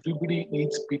chicken, everybody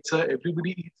eats pizza,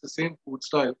 everybody eats the same food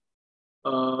style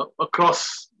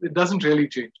across. It doesn't really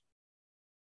change.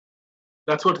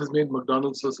 That's what has made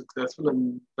McDonald's so successful,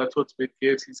 and that's what's made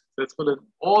KFC successful, and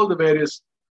all the various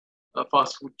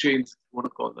fast food chains, if you want to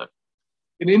call that.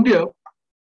 In India,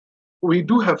 we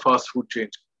do have fast food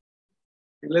chains.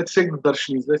 Let's take the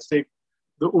Darshanis, let's take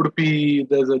the Udupi,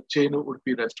 there's a chain of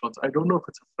Udupi restaurants. I don't know if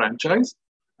it's a franchise,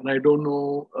 and I don't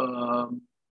know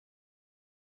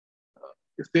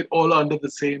if they're all under the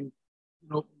same,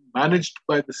 managed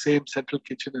by the same central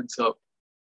kitchen and served.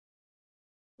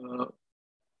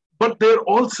 But they're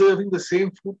all serving the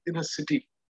same food in a city.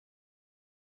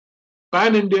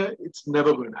 Pan-India, it's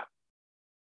never going to happen.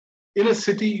 In a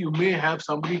city, you may have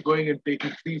somebody going and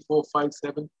taking 3, 4, 5,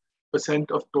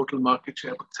 7% of total market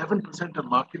share, but 7% of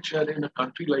market share in a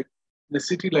country like, in a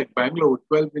city like Bangalore with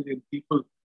 12 million people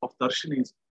of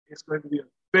Darshanis is going to be a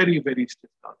very, very stiff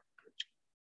target.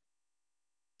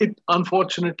 It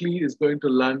unfortunately is going to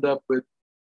land up with,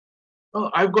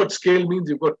 I've got scale means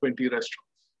you've got 20 restaurants.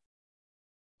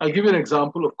 I'll give you an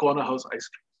example of Corner House ice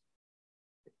cream.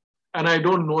 And I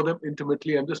don't know them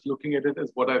intimately. I'm just looking at it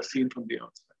as what I've seen from the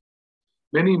outside.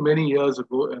 Many, many years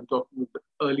ago, I'm talking with the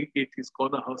early 80s,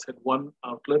 Corner House had one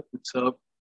outlet which served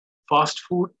fast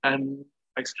food and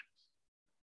ice cream.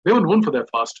 They were known for their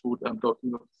fast food. I'm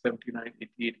talking of 79,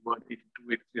 80, 81,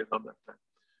 82, 83, around that time.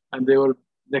 And they were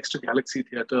next to Galaxy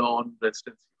Theatre on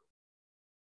Residency.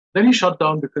 Then he shut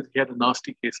down because he had a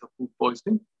nasty case of food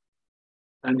poisoning.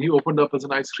 And he opened up as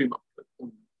an ice cream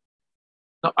outlet.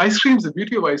 Now, ice creams, the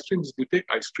beauty of ice creams is you take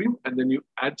ice cream and then you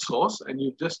add sauce and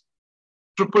you just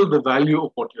triple the value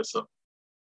of what you're serving.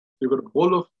 You've got a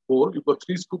bowl, you've got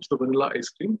 3 scoops of vanilla ice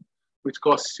cream, which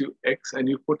costs you X, and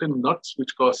you put in nuts,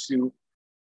 which costs you,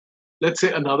 let's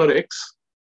say, another X,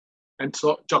 and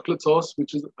chocolate sauce,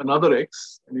 which is another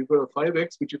X, and you've got a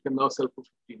 5X, which you can now sell for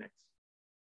 15X.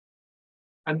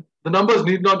 And the numbers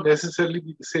need not necessarily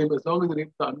be the same, as long as you're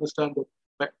able to understand that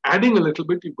by adding a little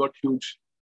bit, you've got huge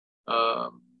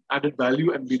added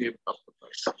value and being able to up the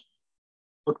price.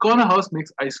 But Corner House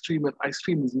makes ice cream, and ice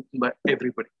cream is eaten by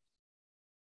everybody.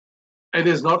 It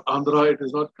is not Andhra, it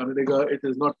is not Kannadiga, it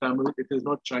is not Tamil, it is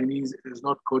not Chinese, it is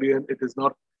not Korean, it is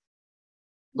not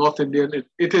North Indian,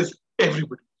 it is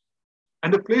everybody.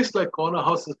 And a place like Corner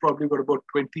House has probably got about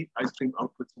 20 ice cream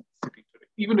outlets in the city today,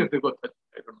 even if they've got 30,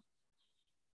 I don't know.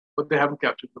 But they haven't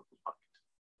captured the full market.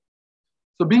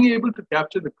 So being able to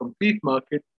capture the complete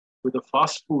market with a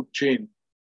fast food chain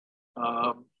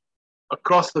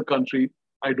across the country,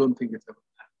 I don't think it's ever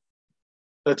happened.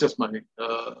 That's just my view.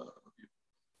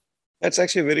 That's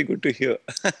actually very good to hear.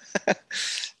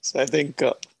 So I think,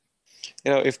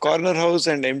 if Corner House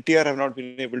and MTR have not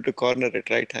been able to corner it,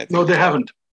 right? No, they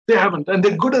haven't. They haven't. And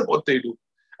they're good at what they do.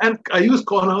 And I use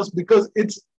Corner House because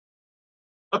it's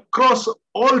across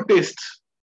all tastes.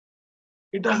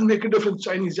 It doesn't make a difference,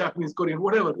 Chinese, Japanese, Korean,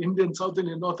 whatever, Indian, South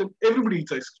Indian, North Indian, everybody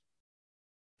eats ice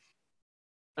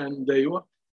cream. And there you are.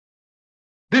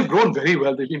 They've grown very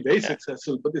well. They've been very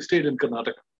successful, but they stayed in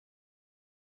Karnataka.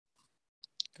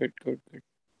 Good.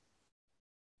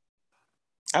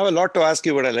 I have a lot to ask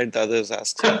you, but I'll let the others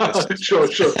ask. Sure.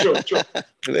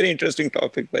 Very interesting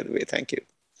topic, by the way. Thank you.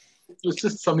 It's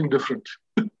just something different.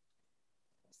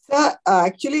 Sir,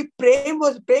 actually, Prem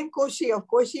Koshi of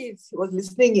Koshi was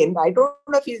listening in. I don't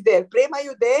know if he's there. Prem, are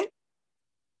you there?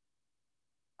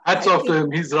 Hats off to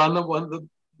him. He's run one of the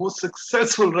most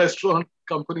successful restaurant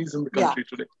companies in the country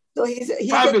today. So he's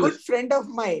a good friend of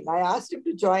mine. I asked him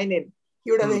to join in.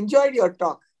 He would have enjoyed your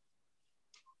talk.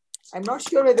 I'm not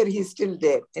sure whether he's still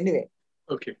there. Anyway,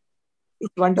 Okay.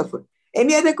 it's wonderful.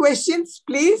 Any other questions,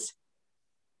 please?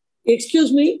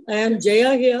 Excuse me, I am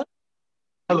Jaya here.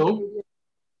 Hello.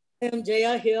 I am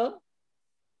Jaya here.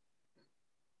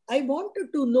 I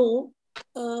wanted to know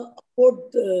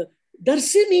about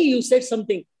Darshini. You said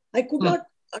something. I could not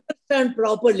understand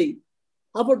properly.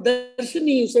 About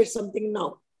Darshini, you said something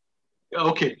now.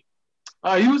 Okay.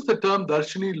 I use the term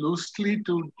Darshini loosely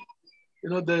to,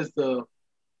 there's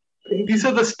these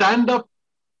are the stand-up.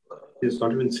 It's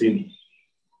not even seen.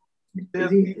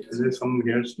 Is there some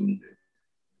here?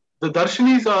 The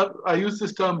Darshanis I use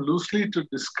this term loosely to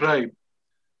describe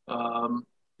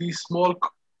these small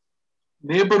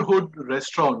neighborhood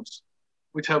restaurants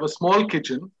which have a small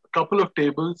kitchen, a couple of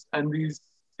tables, and these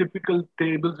typical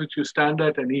tables which you stand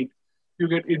at and eat. You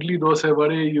get idli, dosa,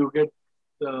 vade, you get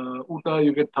uta,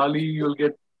 you get thali, you'll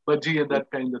get bhaji and that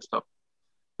kind of stuff.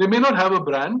 They may not have a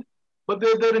brand, but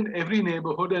they're there in every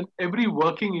neighborhood, and every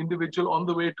working individual on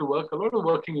the way to work, a lot of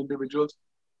working individuals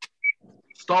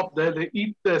stop there, they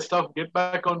eat their stuff, get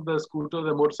back on their scooter,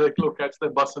 their motorcycle, or catch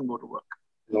their bus and go to work.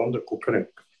 On the cooker.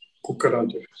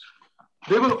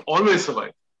 They will always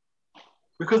survive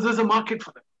because there's a market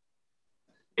for them.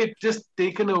 It's just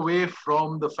taken away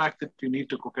from the fact that you need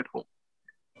to cook at home.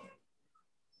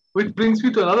 Which brings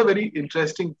me to another very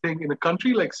interesting thing. In a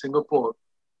country like Singapore,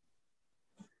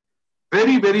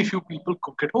 very, very few people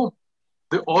cook at home.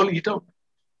 They all eat out.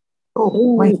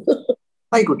 Oh,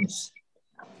 my goodness.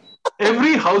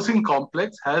 Every housing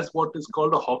complex has what is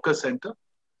called a hawker center,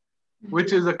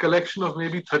 which is a collection of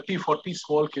maybe 30, 40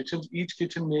 small kitchens. Each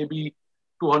kitchen may be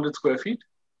 200 square feet.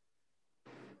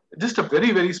 Just a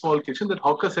very, very small kitchen. That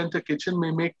hawker center kitchen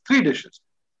may make 3 dishes.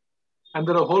 And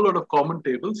there are a whole lot of common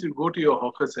tables. You go to your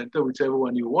hawker center, whichever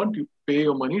one you want, you pay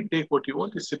your money, take what you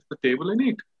want, you sit at the table and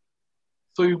eat.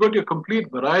 So you've got your complete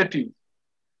variety.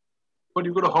 But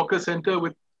you've got a hawker center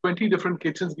with 20 different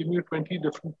kitchens giving you 20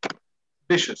 different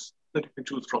dishes that you can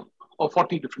choose from, or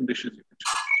 40 different dishes you can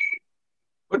choose.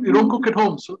 But you don't cook at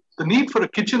home. So the need for a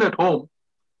kitchen at home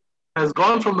has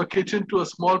gone from a kitchen to a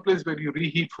small place where you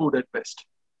reheat food at best.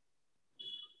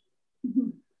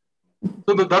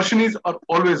 So the Darshanis are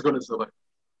always going to survive.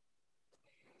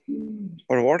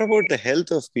 But what about the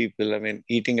health of people? I mean,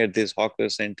 eating at these hawker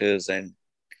centers and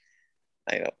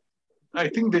I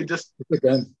think they just,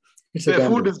 their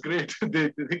food is great.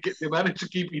 They manage to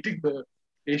keep eating. The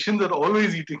Asians are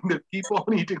always eating. They keep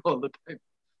on eating all the time.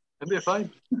 And they're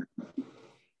fine.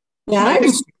 Yeah,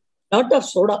 it's a lot of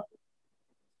soda.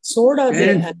 Soda,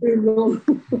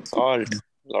 salt,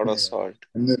 a lot of salt.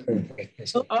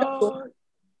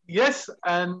 Yes,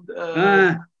 and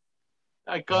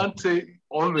I can't say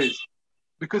always,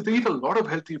 because they eat a lot of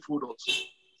healthy food also.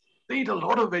 They eat a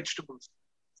lot of vegetables.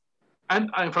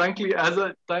 And frankly, as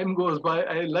time goes by,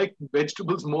 I like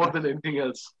vegetables more than anything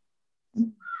else.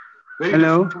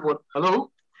 Hello.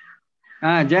 Hello.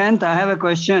 Jayant, I have a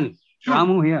question. Sure.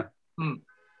 Ramu here.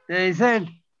 They said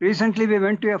recently we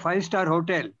went to a 5-star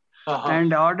hotel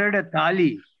and ordered a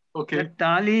thali. Okay. The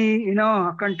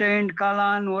thali, contained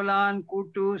kalan, volan,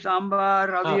 kutu, sambar,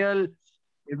 avial,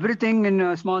 everything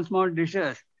in small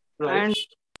dishes. Right. And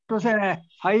it was a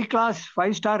high-class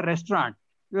 5-star restaurant.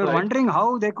 We were wondering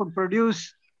how they could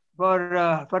produce for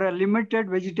a limited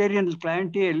vegetarian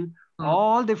clientele.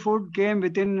 All the food came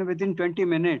within 20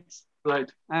 minutes.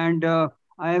 Right. And I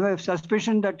have a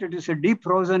suspicion that it is a deep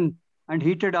frozen and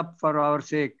heated up for our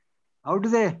sake. How do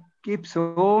they keep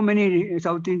so many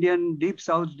South Indian deep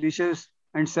South dishes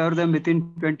and serve them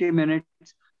within 20 minutes?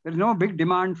 There is no big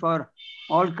demand for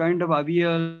all kind of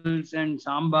avials and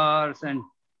sambars and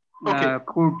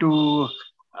kutu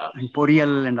and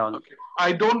poriyal and all. Okay.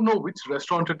 I don't know which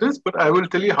restaurant it is, but I will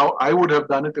tell you how I would have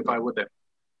done it if I were there.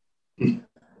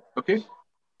 Okay.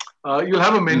 You'll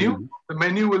have a menu. The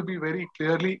menu will be very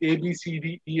clearly A, B, C,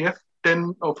 D, E, F,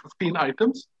 10 or 15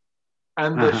 items.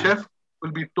 And the chef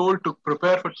will be told to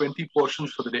prepare for 20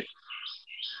 portions for the day.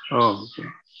 Oh, okay.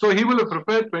 So he will have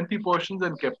prepared 20 portions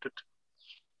and kept it.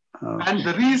 Okay. And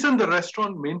the reason the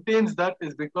restaurant maintains that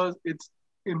is because it's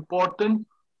important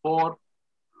for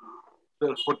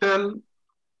the hotel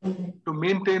to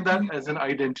maintain that as an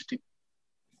identity.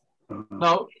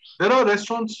 Now, there are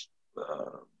restaurants,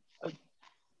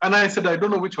 and I said, I don't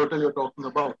know which hotel you're talking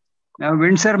about.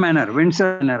 Windsor Manor.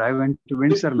 I went to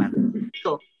Windsor Manor.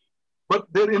 Sure. But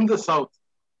they're in the South.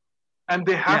 And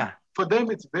they have, for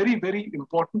them, it's very, very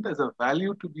important as a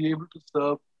value to be able to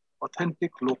serve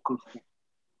authentic local food.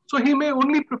 So he may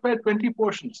only prepare 20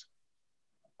 portions.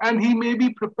 And he may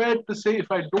be prepared to say,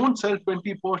 if I don't sell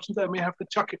 20 portions, I may have to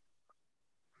chuck it.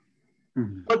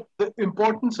 But the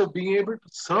importance of being able to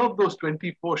serve those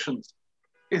 20 portions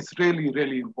is really,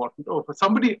 really important. Or if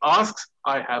somebody asks,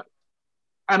 I have it.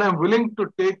 And I'm willing to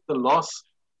take the loss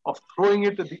of throwing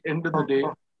it at the end of the day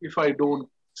if I don't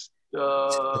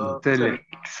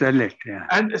sell it. Yeah.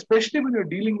 And especially when you're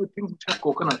dealing with things which have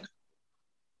coconut,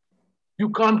 you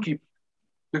can't keep it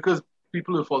because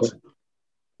people will fall sick.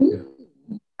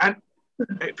 And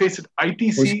face it,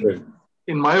 ITC,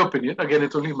 in my opinion, again,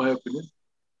 it's only my opinion,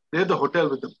 they're the hotel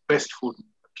with the best food.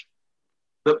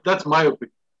 That's my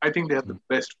opinion. I think they have the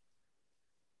best.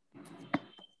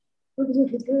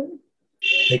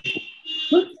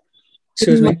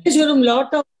 Excuse me. Malleshwaram,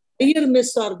 lot of higher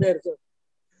mess are there, sir.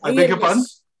 I beg your pardon?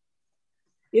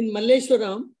 In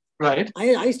Malleshwaram, right?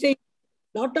 I stay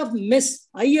lot of mess,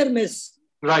 higher mess.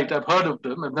 Right, I've heard of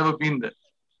them. I've never been there.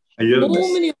 So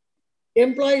many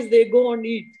employees, they go and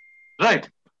eat. Right.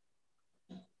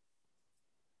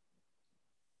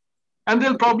 And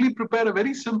they'll probably prepare a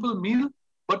very simple meal,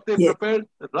 but they prepare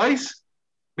rice,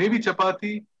 maybe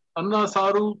chapati, anna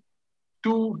saru,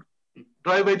 2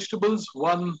 dry vegetables,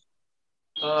 1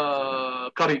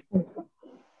 curry.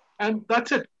 And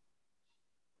that's it.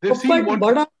 They've seen what...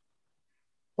 Bada.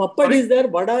 Papad is there,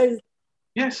 bada is...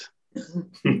 Yes.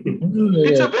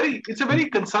 It's a very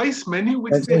concise menu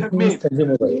which they have made.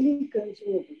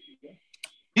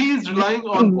 He is relying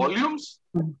on volumes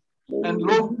and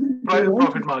low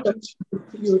profit margins.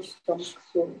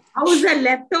 How is the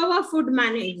leftover food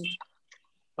managed?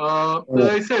 As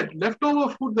I said,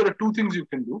 leftover food, there are 2 things you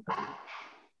can do.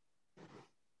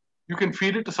 You can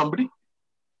feed it to somebody.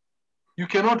 You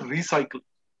cannot recycle.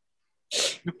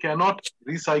 You cannot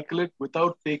recycle it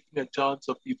without taking a chance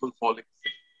of people falling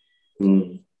sick.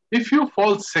 If you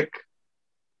fall sick,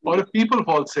 or if people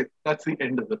fall sick, that's the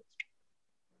end of it.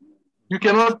 You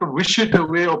cannot wish it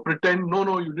away or pretend,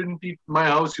 no, you didn't eat in my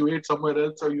house, you ate somewhere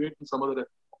else, or you ate in some other.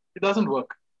 It doesn't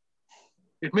work.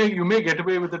 You may get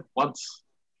away with it once.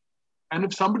 And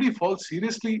if somebody falls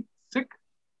seriously sick,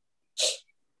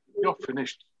 you're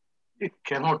finished. It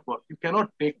cannot work. You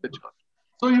cannot take the charge.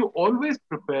 So you always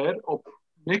prepare or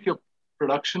make your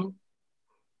production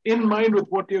in mind with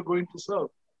what you're going to serve.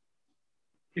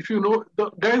 If you know,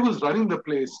 the guy who's running the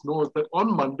place knows that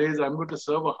on Mondays, I'm going to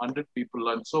serve 100 people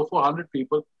lunch. So for 100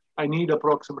 people, I need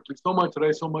approximately so much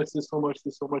rice, so much this, so much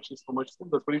this, so much this, so much this.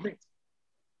 That's what he makes.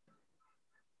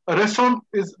 A restaurant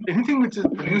is anything which is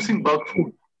producing bulk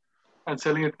food and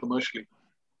selling it commercially.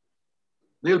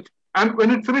 And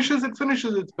when it finishes, it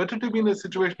finishes. It's better to be in a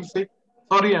situation to say,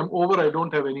 sorry, I'm over, I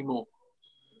don't have any more.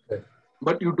 Okay.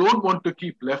 But you don't want to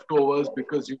keep leftovers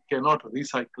because you cannot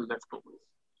recycle leftovers.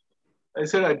 I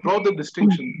said I draw the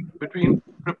distinction between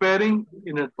preparing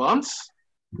in advance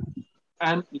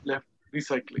and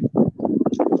recycling.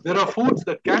 There are foods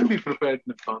that can be prepared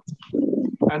in advance,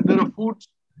 and there are foods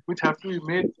which have to be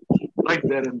made right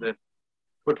there and then.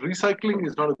 But recycling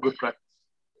is not a good practice.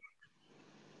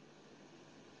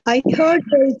 I heard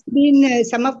it's been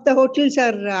some of the hotels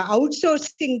are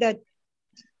outsourcing that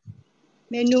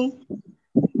menu.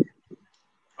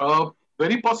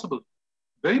 Very possible.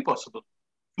 Very possible.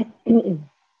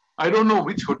 I don't know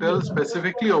which hotel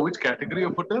specifically or which category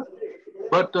of hotel,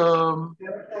 but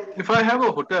if I have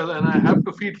a hotel and I have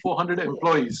to feed 400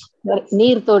 employees,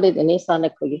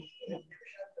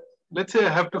 let's say I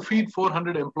have to feed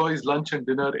 400 employees lunch and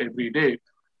dinner every day,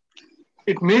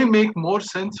 it may make more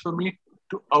sense for me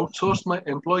to outsource my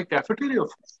employee cafeteria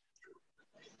food.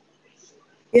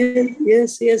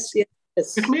 Yes.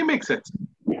 It may make sense.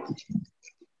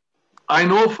 I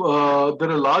know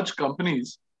there are large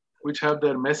companies which have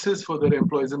their messes for their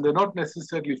employees, and they're not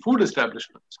necessarily food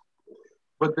establishments,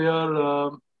 but they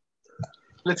are,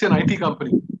 let's say, an IT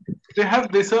company.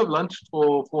 They serve lunch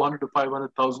for 400 to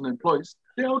 500,000 employees.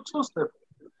 They outsource them.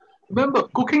 Remember,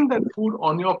 cooking that food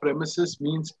on your premises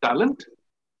means talent.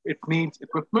 It needs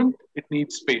equipment. It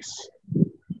needs space.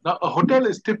 Now, a hotel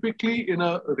is typically in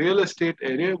a real estate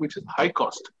area which is high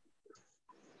cost.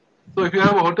 So if you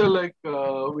have a hotel like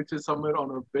which is somewhere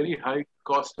on a very high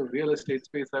cost of real estate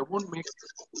space, I won't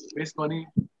waste money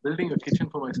building a kitchen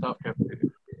for my staff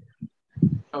cafeteria.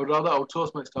 I would rather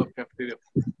outsource my staff cafeteria.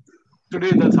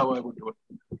 Today, that's how I would do it.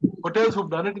 Hotels who've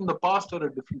done it in the past are a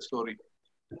different story.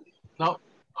 Now,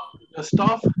 the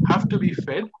staff have to be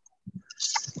fed,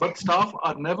 but staff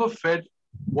are never fed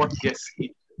what guests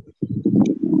eat.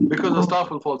 Because the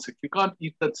staff will fall sick. You can't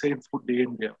eat that same food day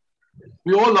in, day out.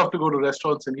 We all love to go to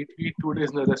restaurants and eat 2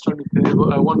 days in a restaurant. You say,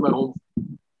 I want my home.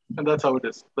 And that's how it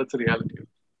is. That's the reality.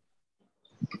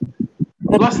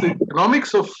 Plus, the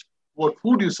economics of what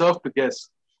food you serve to guests,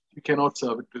 you cannot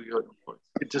serve it to your employees.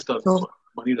 It just doesn't work.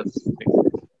 Money doesn't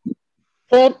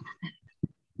make.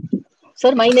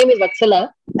 Sir, my name is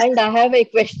Vatsala and I have a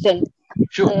question.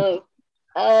 Sure.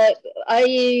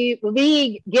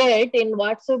 we get in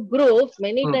WhatsApp groups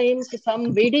many times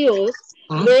some videos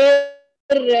where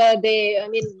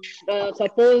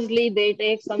supposedly they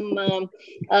take some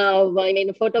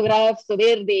photographs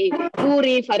where the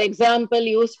puri, for example,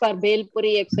 used for bel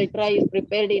puri, etc., is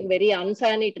prepared in very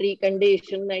unsanitary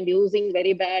condition and using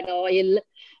very bad oil,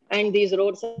 and these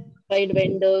roadside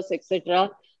vendors, etc.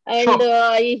 And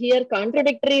I hear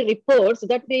contradictory reports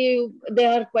that they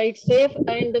are quite safe,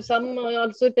 and some are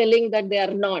also telling that they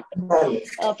are not for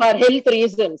health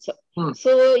reasons.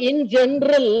 So, in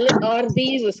general, are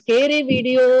these scary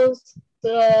videos?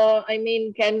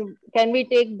 Can we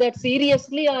take that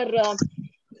seriously, or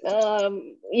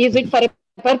is it for a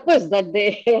purpose that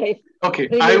they? Okay,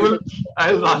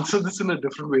 I'll answer this in a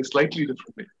different way, slightly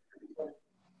different way.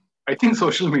 I think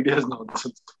social media is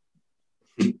nonsense.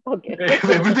 Okay.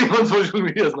 Everything on social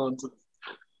media is nonsense.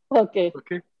 Okay.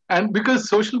 Okay. And because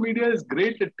social media is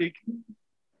great at taking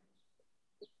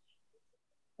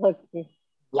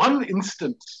one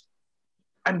instance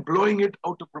and blowing it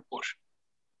out of proportion.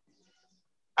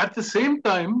 At the same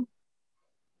time,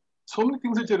 so many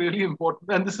things which are really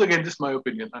important, and this is again just my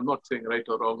opinion. I'm not saying right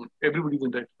or wrong. Everybody's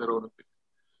entitled to their own opinion.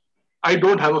 I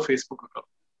don't have a Facebook account.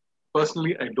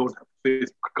 Personally, I don't have a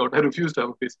Facebook account. I refuse to have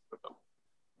a Facebook account.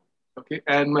 Okay,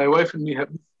 and my wife and me have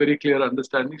this very clear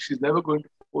understanding. She's never going to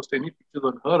post any pictures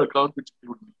on her account which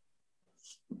include me.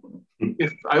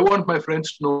 If I want my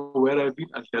friends to know where I've been,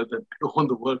 I'll tell them. I don't want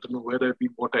the world to know where I've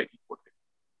been, what I eat, what I eat.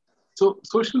 So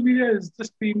social media has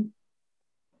just been,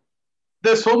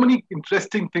 there's so many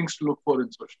interesting things to look for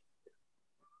in social media.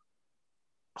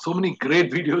 So many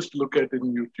great videos to look at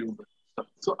in YouTube and stuff.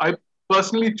 So I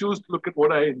personally choose to look at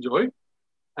what I enjoy.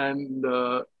 And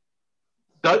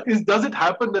does it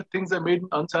happen that things are made in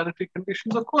unsanitary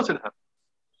conditions? Of course it happens.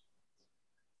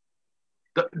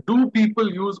 Do people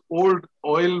use old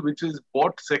oil which is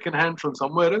bought secondhand from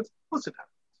somewhere else? Of course it happens.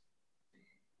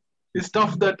 Is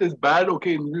stuff that is bad,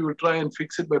 okay, we will try and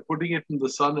fix it by putting it in the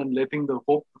sun and letting the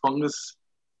fungus.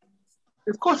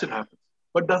 Of course it happens.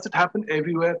 But does it happen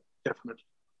everywhere? Definitely.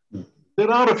 There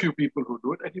are a few people who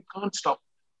do it and you can't stop it.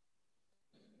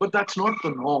 But that's not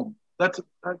the norm. I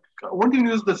want to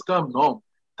use this term norm.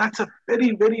 That's a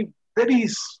very, very, very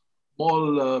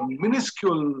small,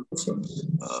 minuscule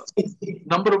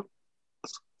number of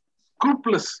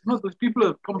scrupulous. Those people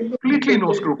are completely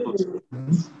no scruples.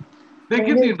 They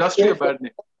give the industry a bad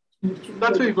name.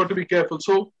 That's why you've got to be careful.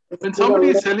 So when somebody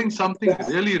is selling something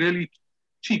really, really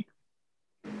cheap,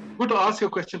 you've got to ask your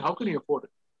question, how can he afford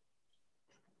it?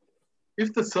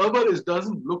 If the server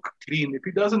doesn't look clean, if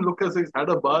he doesn't look as if he's had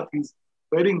a bath, he's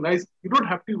wearing nice, you don't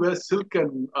have to wear silk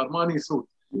and Armani suit.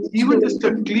 Even just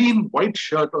a clean white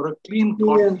shirt or a clean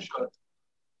cotton shirt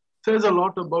says a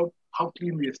lot about how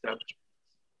clean the establishment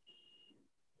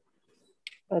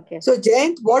is. Okay. So,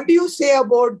 Jayant, what do you say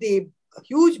about the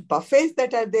huge buffets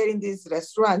that are there in these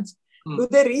restaurants? Do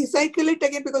they recycle it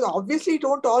again? Because obviously, it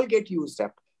don't all get used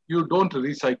up. You don't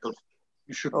recycle.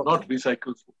 You should not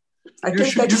recycle food. I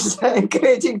think that is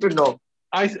encouraging to know.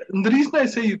 The reason I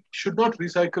say you should not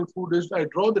recycle food is I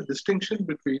draw the distinction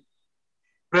between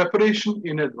preparation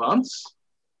in advance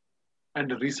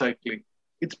and recycling.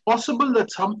 It's possible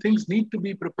that some things need to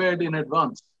be prepared in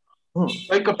advance.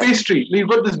 Like a pastry. You've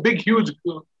got this big, huge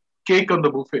cake on the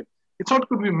buffet. It's not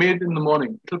going to be made in the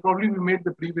morning. It'll probably be made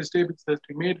the previous day, which has to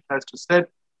be made. It has to set.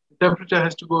 The temperature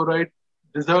has to go right.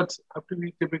 Desserts have to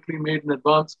be typically made in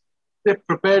advance. They're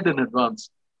prepared in advance.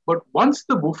 But once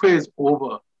the buffet is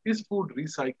over, is food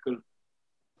recycled?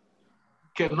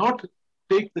 You cannot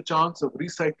take the chance of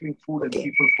recycling food and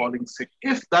people falling sick.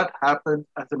 If that happens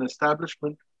as an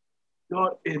establishment,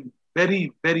 you're in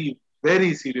very, very,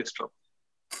 very serious trouble.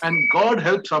 And God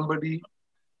help somebody.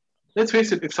 Let's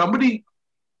face it, if somebody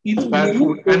eats bad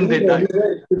food and they die,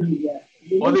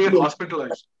 or they get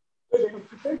hospitalized,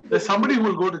 there's somebody who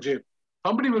will go to jail.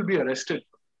 Somebody will be arrested.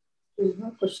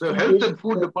 The health and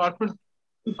food department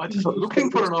are just looking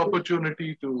for an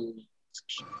opportunity to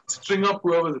string up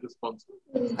whoever is responsible.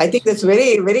 I think that's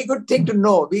very, very good thing to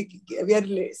know. We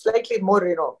are slightly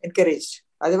more, encouraged.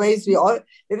 Otherwise,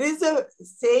 there is a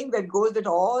saying that goes that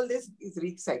all this is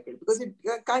recycled because it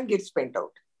can't get spent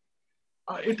out.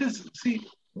 It is, see,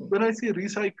 when I say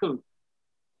recycle,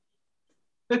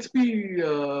 let's be,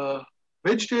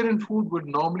 vegetarian food would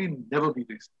normally never be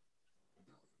recycled.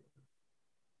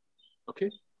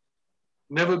 Okay?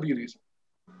 Never be recycled.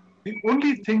 The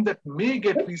only thing that may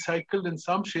get recycled in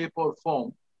some shape or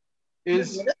form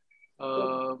is,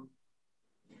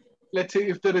 let's say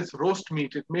if there is roast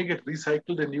meat, it may get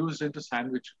recycled and used into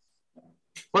sandwiches.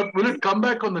 But will it come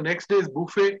back on the next day's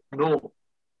buffet? No,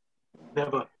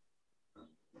 never.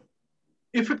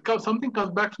 If something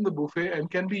comes back from the buffet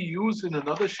and can be used in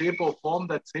another shape or form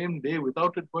that same day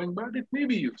without it going bad, it may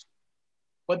be used.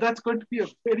 But that's going to be a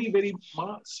very, very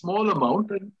small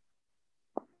amount. And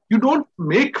you don't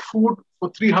make food for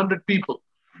 300 people.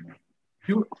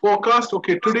 You forecast,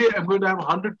 okay, today I'm going to have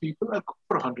 100 people, I'll cook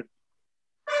for 100.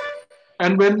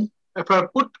 And if I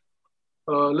put,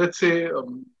 let's say, a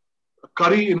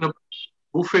curry in a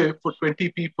buffet for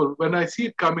 20 people, when I see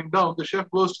it coming down, the chef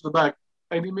goes to the back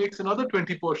and he makes another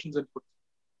 20 portions and puts.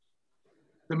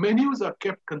 The menus are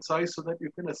kept concise so that you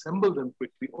can assemble them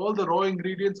quickly. All the raw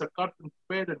ingredients are cut and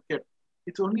prepared and kept.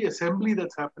 It's only assembly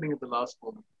that's happening at the last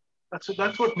moment. That's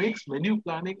what makes menu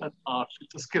planning an art.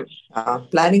 It's a skill.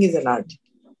 Planning is an art.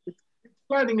 It's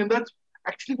planning, and that's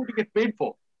actually what you get paid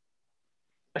for.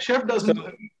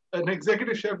 An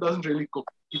executive chef doesn't really cook.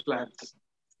 He plans.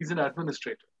 He's an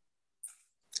administrator.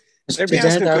 Let me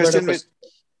ask a question.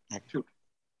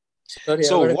 Sorry,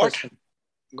 so what? Question.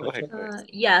 Go ahead.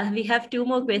 Yeah, we have 2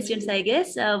 more questions, I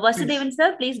guess. Vasudevan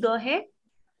sir, please go ahead.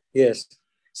 Yes.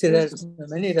 See, there's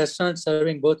many restaurants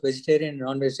serving both vegetarian and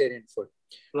non-vegetarian food.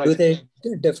 Right. Do they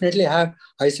definitely have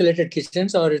isolated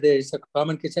kitchens, or there is a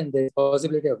common kitchen? There's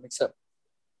possibility of mix-up.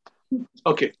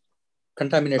 Okay.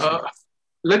 Contamination.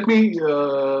 Let me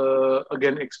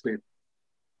again explain.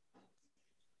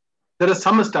 There are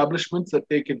some establishments that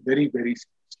take it very, very seriously.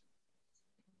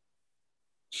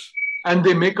 And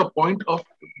they make a point of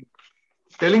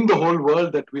telling the whole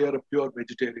world that we are a pure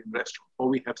vegetarian restaurant or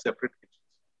we have separate kitchens.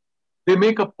 They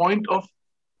make a point of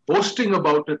boasting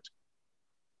about it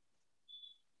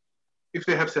if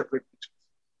they have separate kitchens.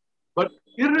 But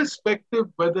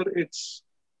irrespective whether it's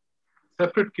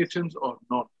separate kitchens or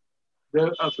not,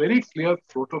 there are very clear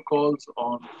protocols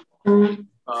on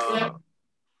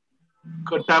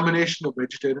contamination of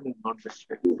vegetarian and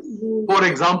non-vegetarian. For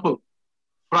example,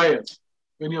 fryers.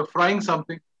 When you're frying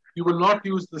something, you will not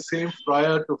use the same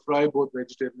fryer to fry both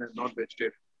vegetarian and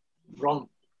non-vegetarian. Wrong.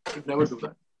 You never do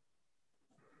that.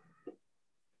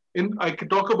 I can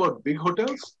talk about big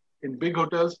hotels. In big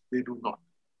hotels, they do not.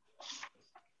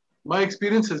 My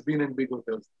experience has been in big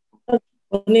hotels.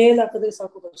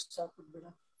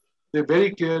 They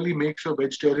very clearly make sure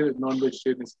vegetarian and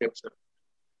non-vegetarian is kept separate.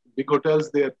 Big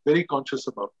hotels, they are very conscious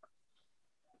about that.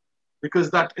 Because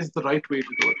that is the right way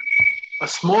to do it. A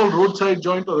small roadside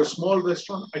joint or a small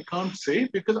restaurant, I can't say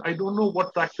because I don't know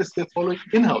what practice they're following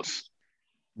in-house.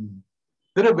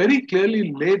 There are very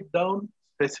clearly laid down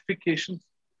specifications.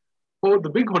 For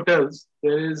the big hotels,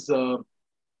 there is a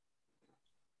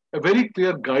very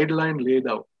clear guideline laid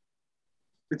out.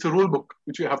 It's a rule book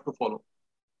which you have to follow.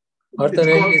 Arthur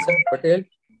Riley's hotel.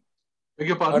 Beg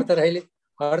your pardon?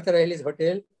 Arthur Riley's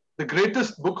hotel. The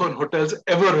greatest book on hotels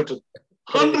ever written.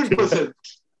 100%.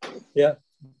 Yeah.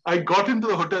 I got into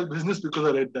the hotel business because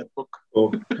I read that book.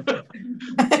 Oh.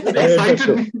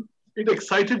 It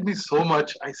excited me so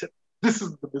much. I said, this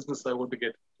is the business I want to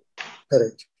get.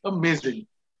 Correct. Amazing.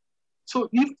 So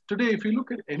if you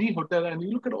look at any hotel and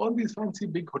you look at all these fancy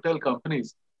big hotel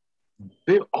companies,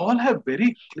 they all have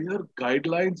very clear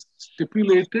guidelines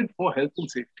stipulated for health and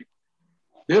safety.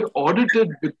 They're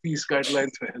audited with these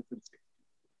guidelines for health and safety.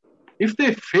 If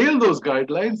they fail those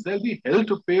guidelines, there'll be hell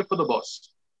to pay for the boss.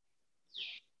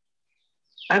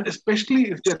 And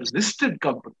especially if they're listed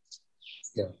companies,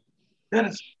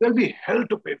 there'll be hell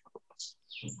to pay for the boss.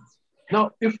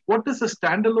 Now, what does a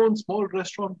standalone small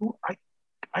restaurant do?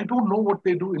 I don't know what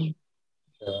they do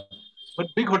but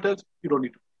big hotels, you don't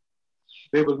need to.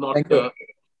 They will not.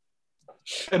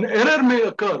 An error may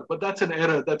occur, but that's an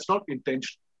error. That's not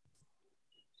intentional.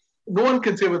 No one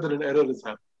can say whether an error is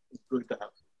going to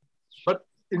happen. But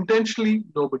intentionally,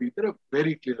 nobody. There are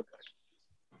very clear guidelines.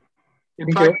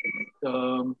 In fact,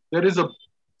 there is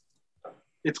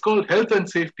it's called health and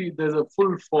safety. There's a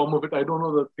full form of it. I don't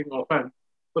know the thing offhand,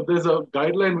 but there's a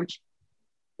guideline which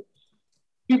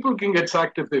people can get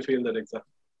sacked if they fail that exam,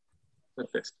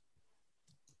 that test.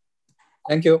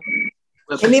 Thank you.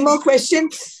 Any more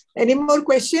questions? Any more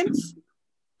questions?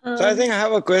 So I think I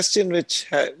have a question which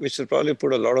will probably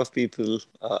put a lot of people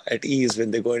at ease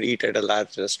when they go and eat at a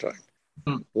large restaurant.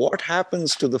 What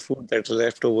happens to the food that's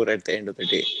left over at the end of the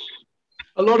day?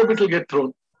 A lot of it will get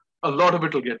thrown.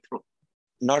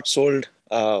 Not sold,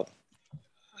 not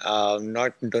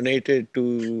donated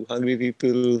to hungry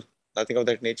people, nothing of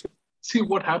that nature. See,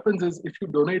 what happens is if you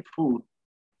donate food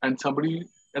and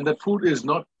that food is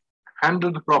not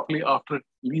handled properly after it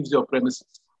leaves your premises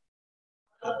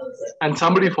and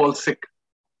somebody falls sick,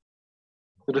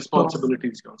 the responsibility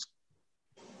is yours.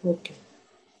 Okay.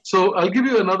 So I'll give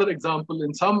you another example.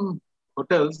 In some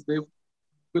hotels, they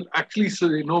will actually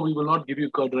say, no, we will not give you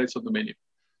curd rice on the menu.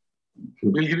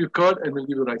 We'll give you curd and we'll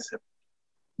give you rice separate.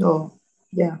 Oh,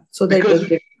 yeah. So that it Because doesn't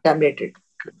get contaminated.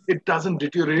 it doesn't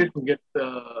deteriorate and get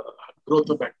growth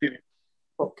of bacteria.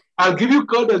 Okay. I'll give you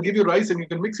curd, I'll give you rice, and you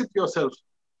can mix it yourself.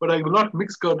 But I will not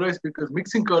mix curd rice because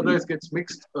mixing curd rice gets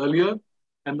mixed earlier,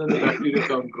 and then the bacteria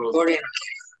count grows.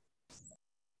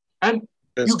 And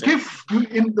you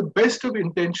in the best of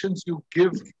intentions, you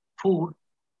give food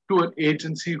to an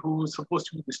agency who is supposed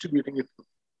to be distributing it to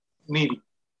needy.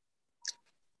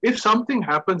 If something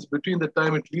happens between the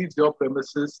time it leaves your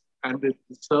premises and it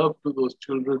is served to those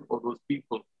children or those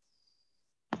people,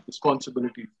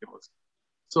 responsibility is yours.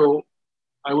 So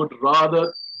I would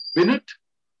rather bin it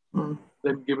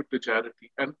than give it to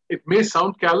charity. And it may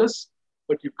sound callous,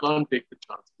 but you can't take the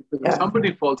chance. Because if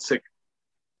somebody falls sick,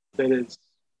 it's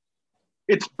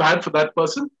bad for that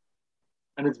person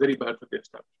and it's very bad for the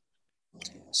establishment.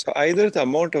 So either the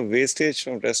amount of wastage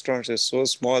from restaurants is so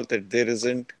small that there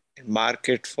isn't a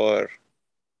market for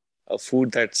a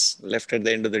food that's left at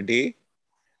the end of the day.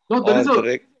 No, there is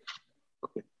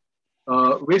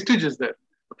wastage is there.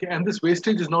 Okay, and this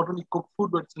wastage is not only cooked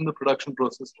food, but it's in the production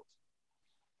process also.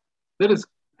 There is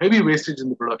heavy wastage in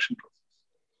the production process.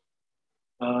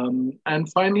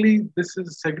 And finally, this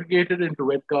is segregated into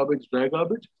wet garbage, dry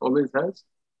garbage, always has.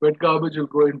 Wet garbage will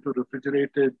go into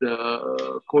refrigerated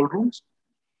cold rooms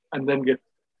and then get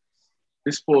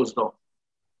disposed of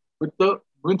with the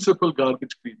municipal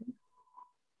garbage cleaning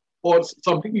or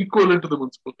something equivalent to the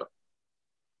municipal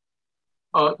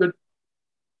garbage. The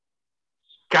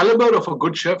caliber of a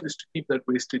good chef is to keep that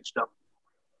wastage down.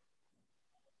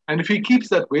 And if he keeps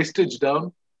that wastage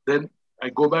down, then I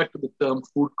go back to the term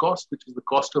food cost, which is the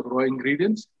cost of raw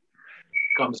ingredients,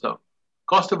 comes down.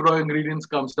 Cost of raw ingredients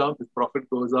comes down, his profit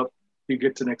goes up, he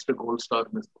gets an extra gold star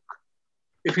in his book.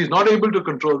 If he's not able to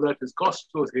control that, his cost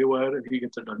goes haywire and he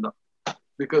gets a danda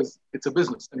because it's a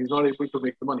business and he's not able to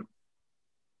make the money.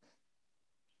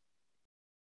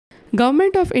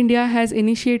 Government of India has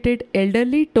initiated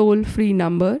elderly toll-free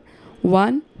number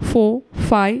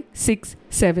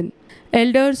 14567.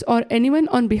 Elders or anyone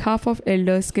on behalf of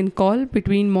elders can call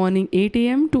between morning 8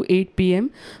 a.m. to 8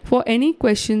 p.m. for any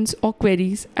questions or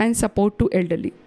queries and support to elderly.